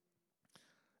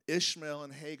 Ishmael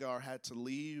and Hagar had to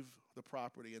leave the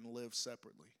property and live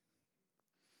separately.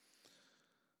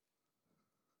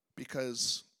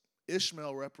 Because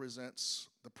Ishmael represents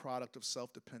the product of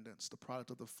self-dependence, the product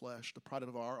of the flesh, the product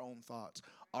of our own thoughts,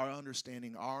 our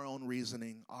understanding, our own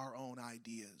reasoning, our own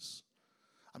ideas.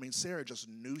 I mean, Sarah just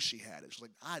knew she had it. She's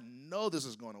like, I know this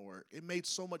is going to work. It made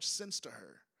so much sense to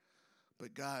her.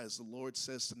 But guys, the Lord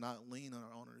says to not lean on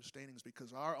our own understandings,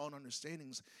 because our own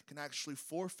understandings can actually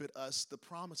forfeit us the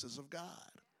promises of God.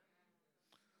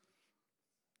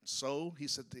 So he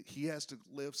said that he has to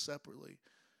live separately.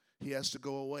 He has to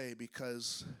go away,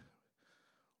 because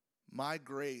my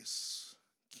grace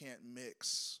can't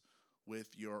mix with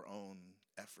your own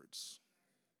efforts.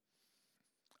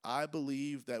 I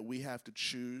believe that we have to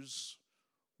choose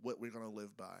what we're going to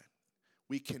live by.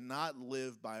 We cannot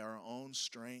live by our own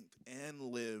strength and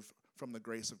live from the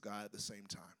grace of God at the same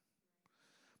time.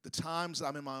 The times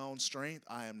I'm in my own strength,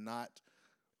 I am not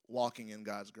walking in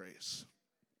God's grace.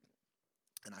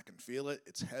 And I can feel it.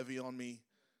 It's heavy on me.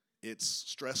 It's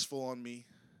stressful on me.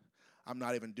 I'm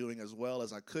not even doing as well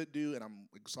as I could do, and I'm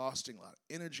exhausting a lot of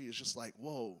energy. It's just like,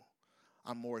 whoa,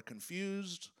 I'm more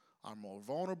confused. I'm more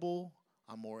vulnerable.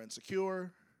 I'm more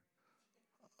insecure.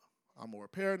 I'm more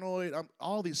paranoid.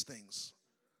 All these things.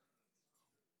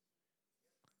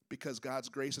 Because God's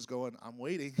grace is going, I'm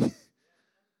waiting.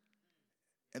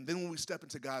 And then when we step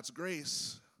into God's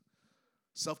grace,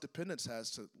 self-dependence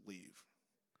has to leave.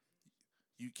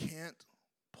 You can't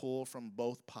pull from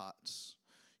both pots.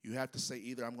 You have to say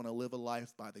either I'm going to live a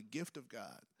life by the gift of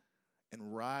God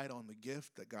and ride on the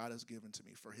gift that God has given to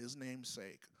me for his name's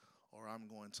sake, or I'm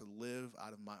going to live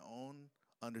out of my own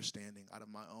understanding, out of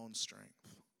my own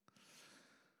strength.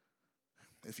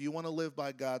 If you want to live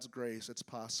by God's grace, it's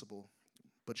possible,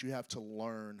 but you have to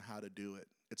learn how to do it.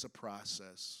 It's a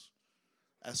process.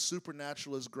 As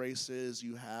supernatural as grace is,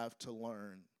 you have to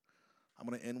learn. I'm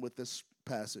going to end with this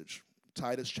passage,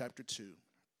 Titus chapter 2.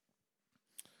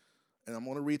 And I'm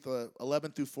going to read the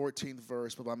 11th through 14th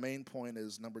verse, but my main point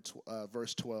is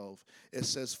verse 12. It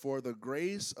says, "For the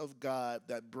grace of God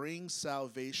that brings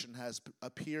salvation has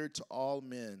appeared to all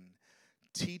men,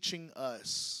 teaching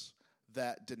us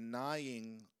that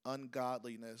denying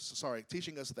ungodliness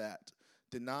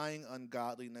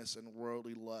and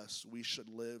worldly lust, we should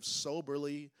live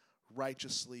soberly,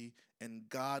 righteously, and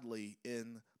godly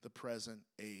in the present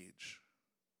age."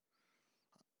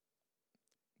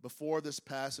 Before this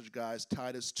passage, guys,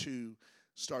 Titus 2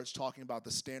 starts talking about the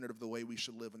standard of the way we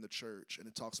should live in the church. And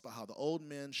it talks about how the old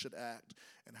men should act,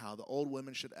 and how the old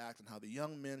women should act, and how the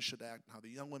young men should act, and how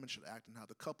the young women should act, and how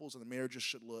the couples and the marriages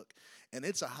should look. And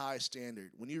it's a high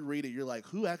standard. When you read it, you're like,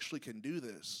 who actually can do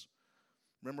this?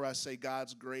 Remember, I say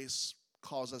God's grace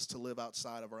calls us to live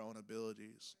outside of our own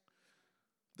abilities.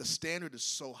 The standard is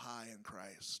so high in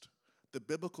Christ. The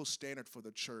biblical standard for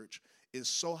the church is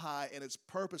so high, and it's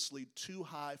purposely too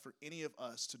high for any of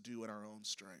us to do in our own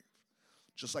strength.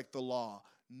 Just like the law,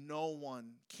 no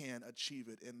one can achieve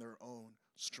it in their own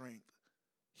strength.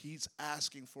 He's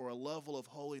asking for a level of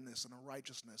holiness and a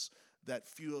righteousness that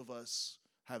few of us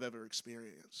have ever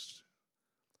experienced.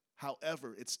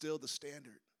 However, it's still the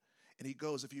standard. And he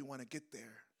goes, if you want to get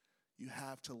there, you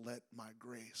have to let my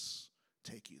grace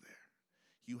take you there.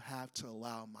 You have to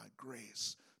allow my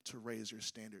grace to raise your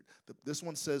standard. This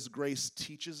one says grace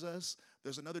teaches us.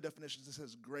 There's another definition that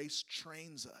says grace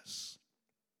trains us.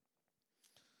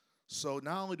 So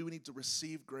not only do we need to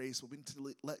receive grace, but we need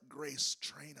to let grace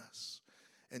train us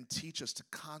and teach us to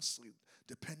constantly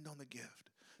depend on the gift.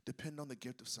 Depend on the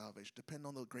gift of salvation. Depend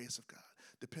on the grace of God.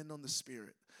 Depend on the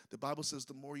Spirit. The Bible says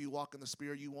the more you walk in the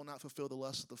Spirit, you will not fulfill the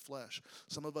lust of the flesh.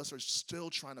 Some of us are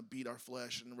still trying to beat our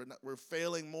flesh, and we're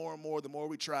failing more and more the more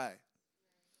we try.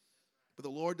 But the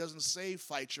Lord doesn't say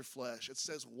fight your flesh. It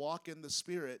says walk in the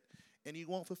Spirit, and you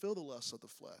won't fulfill the lust of the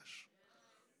flesh.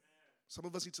 Some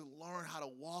of us need to learn how to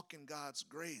walk in God's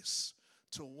grace,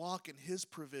 to walk in His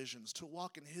provisions, to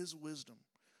walk in His wisdom.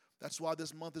 That's why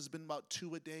this month has been about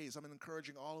 2 a day. I'm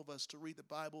encouraging all of us to read the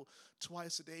Bible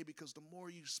twice a day, because the more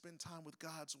you spend time with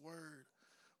God's Word,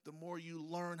 the more you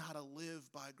learn how to live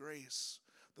by grace,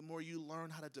 the more you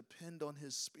learn how to depend on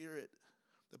His Spirit.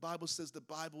 The Bible says the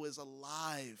Bible is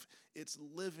alive, it's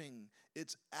living,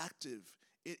 it's active.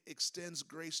 It extends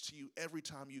grace to you every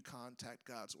time you contact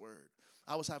God's Word.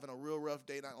 I was having a real rough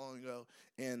day not long ago,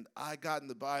 and I got in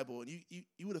the Bible, and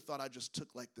you would have thought I just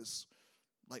took like this,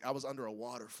 like I was under a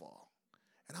waterfall.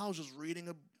 And I was just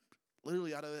reading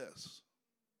literally out of this.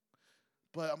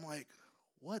 But I'm like,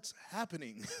 what's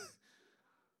happening?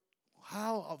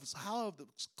 How have the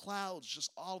clouds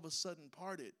just all of a sudden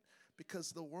parted?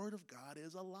 Because the Word of God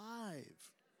is alive.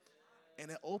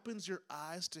 And it opens your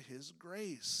eyes to His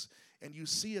grace. And you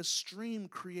see a stream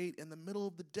create in the middle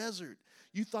of the desert.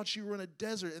 You thought you were in a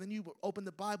desert, and then you open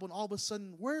the Bible, and all of a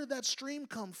sudden, where did that stream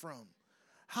come from?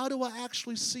 How do I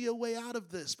actually see a way out of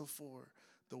this before?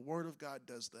 The Word of God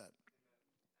does that.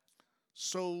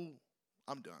 So,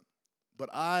 I'm done. But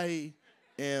I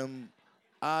am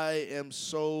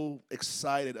so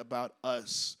excited about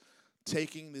us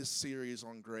taking this series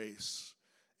on grace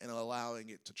and allowing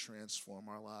it to transform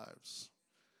our lives.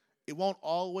 It won't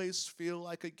always feel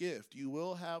like a gift. You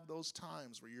will have those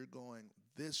times where you're going,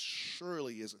 this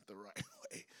surely isn't the right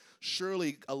way.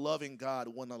 Surely a loving God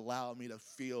wouldn't allow me to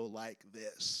feel like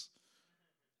this.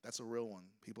 That's a real one.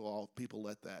 People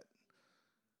let that.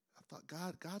 I thought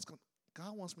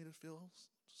God wants me to feel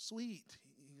sweet.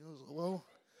 He goes, well,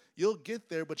 you'll get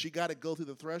there, but you got to go through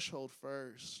the threshold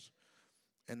first.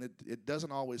 And it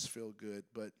doesn't always feel good,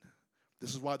 but this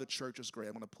is why the church is great.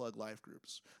 I'm going to plug life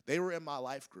groups. They were in my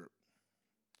life group.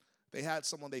 They had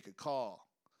someone they could call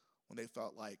when they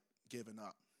felt like giving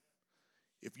up.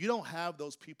 If you don't have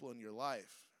those people in your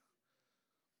life,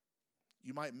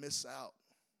 you might miss out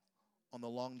on the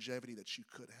longevity that you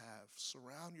could have.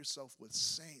 Surround yourself with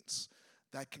saints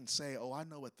that can say, oh, I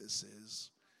know what this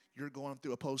is. You're going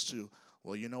through, opposed to,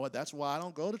 well, you know what? That's why I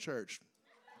don't go to church.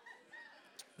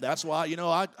 That's why,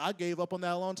 I gave up on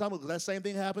that a long time ago, because that same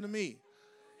thing happened to me.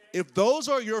 If those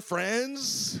are your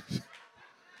friends,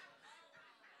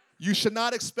 you should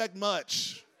not expect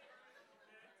much.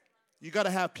 You got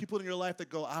to have people in your life that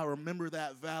go, I remember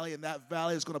that valley, and that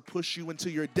valley is going to push you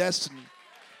into your destiny.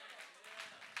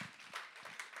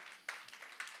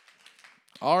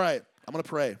 All right, I'm going to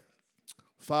pray.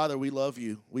 Father, we love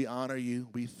you. We honor you.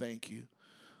 We thank you.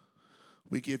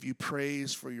 We give you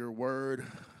praise for your word.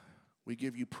 We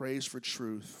give you praise for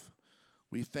truth.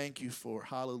 We thank you for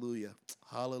hallelujah,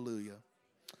 hallelujah,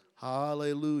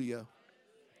 hallelujah,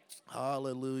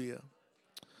 hallelujah.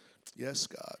 Yes,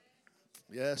 God.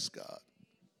 Yes, God.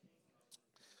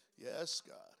 Yes,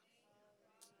 God.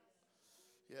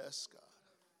 Yes, God.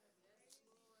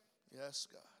 Yes,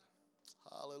 God.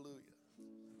 Hallelujah.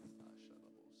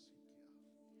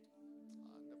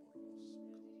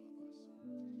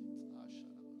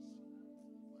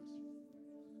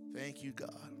 Thank you,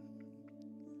 God.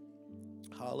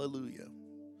 Hallelujah.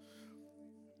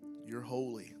 You're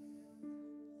holy.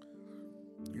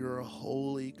 You're a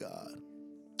holy God.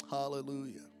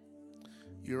 Hallelujah.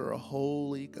 You're a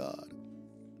holy God.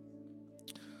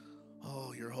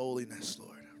 Oh, your holiness,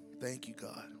 Lord. Thank you,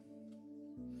 God.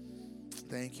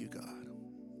 Thank you, God.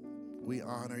 We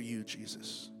honor you,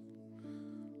 Jesus.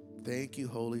 Thank you,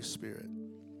 Holy Spirit.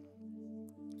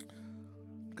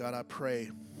 God, I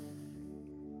pray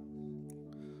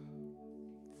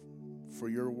for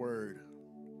your word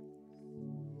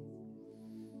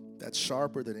that's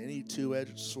sharper than any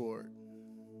two-edged sword.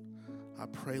 I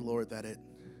pray, Lord, that it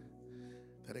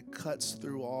cuts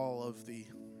through all of the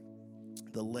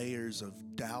layers of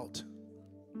doubt,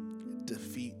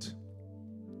 defeat,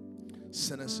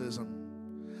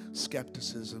 cynicism,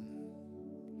 skepticism,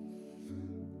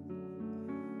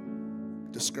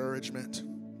 discouragement,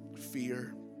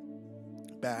 fear,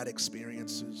 bad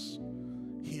experiences,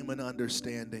 human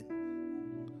understanding,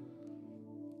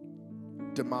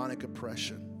 demonic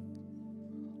oppression,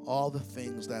 all the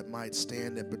things that might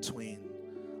stand in between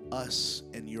us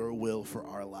and your will for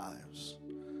our lives.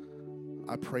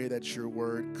 I pray that your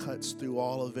word cuts through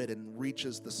all of it and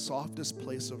reaches the softest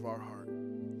place of our heart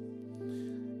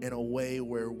in a way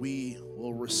where we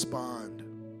will respond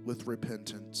with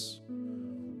repentance.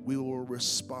 We will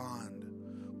respond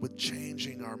with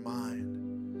changing our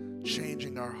mind,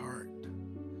 changing our heart,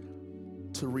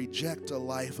 to reject a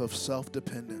life of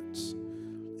self-dependence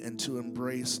and to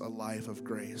embrace a life of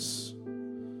grace,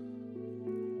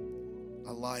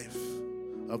 a life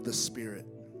of the Spirit.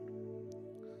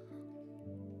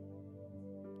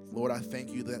 Lord, I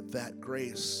thank you that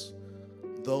grace,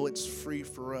 though it's free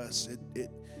for us,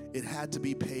 it had to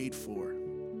be paid for.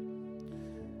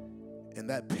 And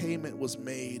that payment was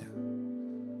made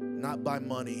not by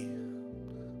money,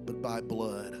 but by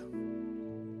blood.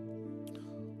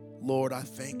 Lord, I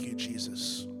thank you,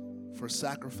 Jesus, for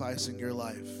sacrificing your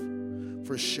life,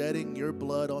 for shedding your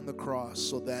blood on the cross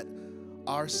so that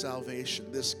our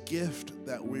salvation, this gift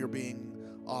that we're being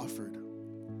offered,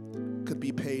 could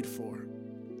be paid for.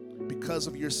 Because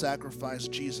of your sacrifice,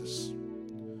 Jesus,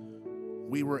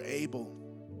 we were able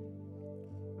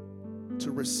to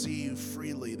receive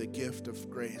freely the gift of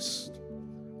grace,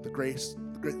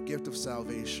 the gift of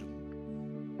salvation.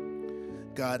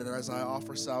 God, and as I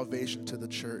offer salvation to the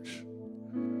church,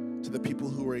 to the people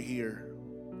who are here,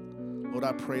 Lord,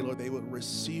 I pray, Lord, they would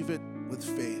receive it with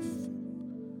faith,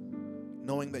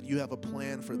 knowing that you have a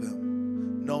plan for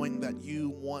them, knowing that you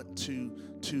want to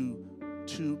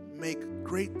make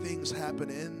great things happen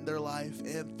in their life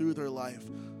and through their life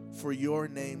for your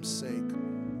name's sake.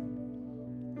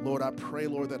 Lord, I pray,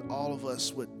 Lord, that all of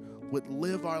us would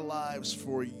live our lives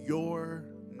for your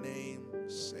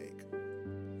name's sake.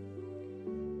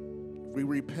 We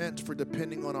repent for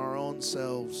depending on our own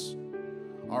selves,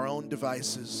 our own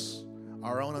devices,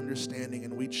 our own understanding,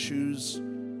 and we choose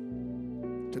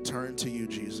to turn to you,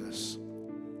 Jesus.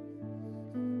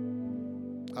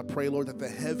 I pray, Lord, that the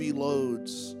heavy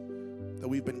loads that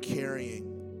we've been carrying,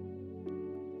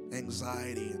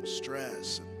 anxiety and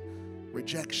stress and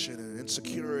rejection and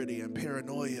insecurity and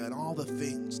paranoia and all the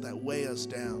things that weigh us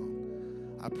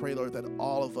down, I pray, Lord, that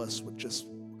all of us would just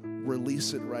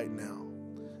release it right now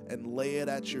and lay it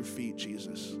at your feet,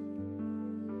 Jesus.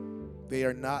 They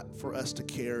are not for us to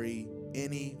carry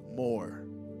anymore.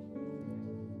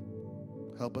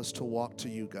 Help us to walk to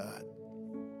you, God,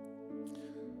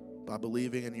 by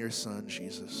believing in your Son,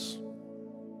 Jesus.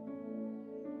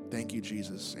 Thank you,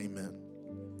 Jesus. Amen.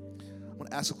 I'm going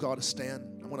to ask God to stand.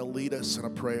 I'm going to lead us in a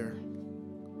prayer.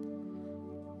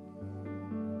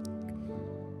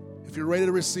 If you're ready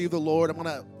to receive the Lord, I'm going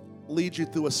to lead you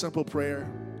through a simple prayer,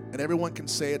 and everyone can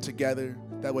say it together.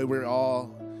 That way we're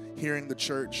all hearing the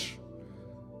church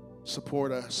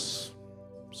support us.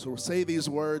 So say these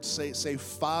words. Say,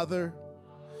 Father,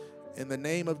 in the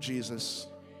name of Jesus,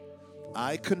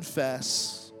 I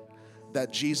confess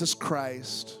that Jesus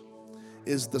Christ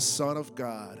is the Son of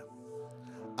God.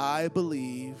 I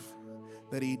believe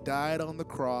that he died on the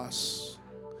cross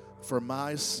for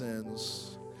my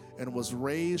sins and was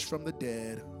raised from the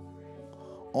dead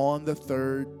on the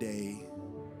third day.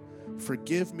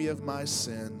 Forgive me of my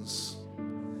sins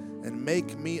and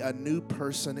make me a new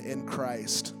person in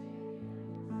Christ.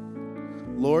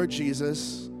 Lord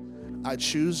Jesus, I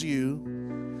choose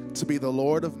you to be the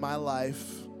Lord of my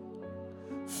life.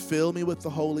 Fill me with the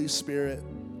Holy Spirit.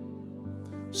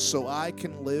 so I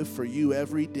can live for you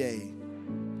every day.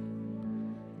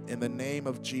 In the name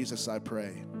of Jesus, I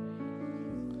pray.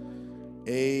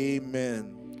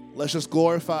 Amen. Let's just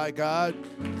glorify God.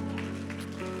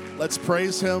 Let's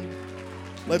praise him.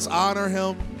 Let's honor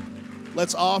him.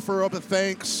 Let's offer up a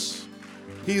thanks.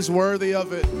 He's worthy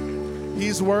of it.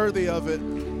 He's worthy of it.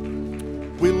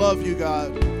 We love you,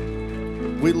 God.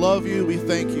 We love you. We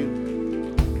thank you.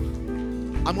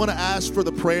 I'm going to ask for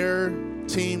the prayer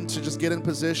team to just get in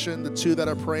position, the two that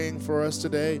are praying for us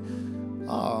today.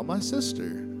 Oh, my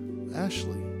sister,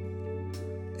 Ashley,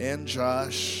 and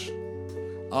Josh.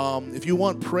 If you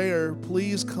want prayer,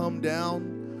 please come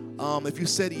down. If you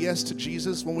said yes to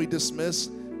Jesus when we dismiss,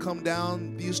 come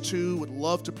down. These two would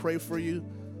love to pray for you.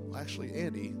 Actually,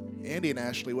 Andy and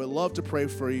Ashley would love to pray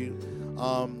for you.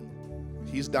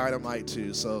 He's dynamite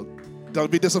too, so don't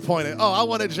be disappointed. Oh, I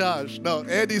wanted Josh. No,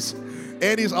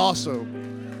 Andy's awesome.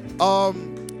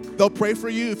 They'll pray for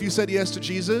you if you said yes to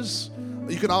Jesus.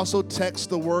 You can also text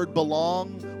the word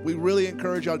belong. We really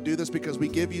encourage y'all to do this because we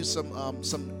give you some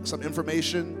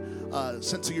information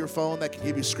sent to your phone that can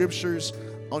give you scriptures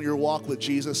on your walk with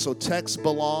Jesus. So text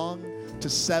belong to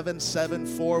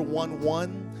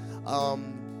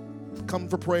 77411. Come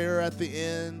for prayer at the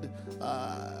end.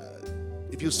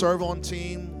 If you serve on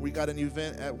team, we got an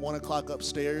event at 1 o'clock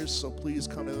upstairs, so please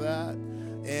come to that.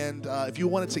 And if you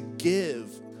wanted to give,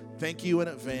 thank you in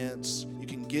advance. You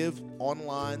can give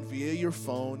online via your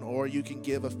phone, or you can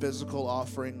give a physical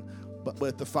offering, but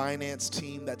with the finance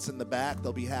team that's in the back,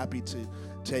 they'll be happy to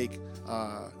take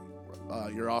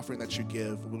your offering that you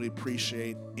give. We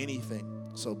appreciate anything.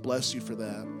 So bless you for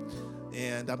that.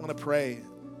 And I'm going to pray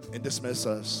and dismiss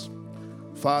us.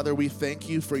 Father, we thank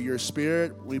you for your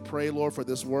spirit. We pray, Lord, for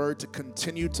this word to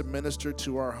continue to minister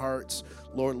to our hearts.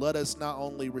 Lord, let us not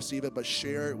only receive it, but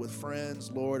share it with friends,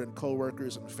 Lord, and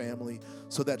coworkers and family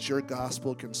so that your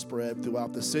gospel can spread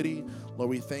throughout the city. Lord,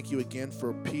 we thank you again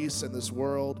for peace in this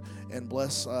world and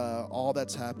bless all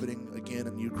that's happening again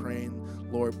in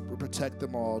Ukraine. Lord, protect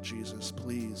them all, Jesus,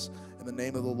 please. In the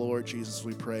name of the Lord Jesus,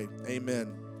 we pray.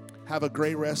 Amen. Have a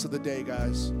great rest of the day,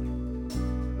 guys.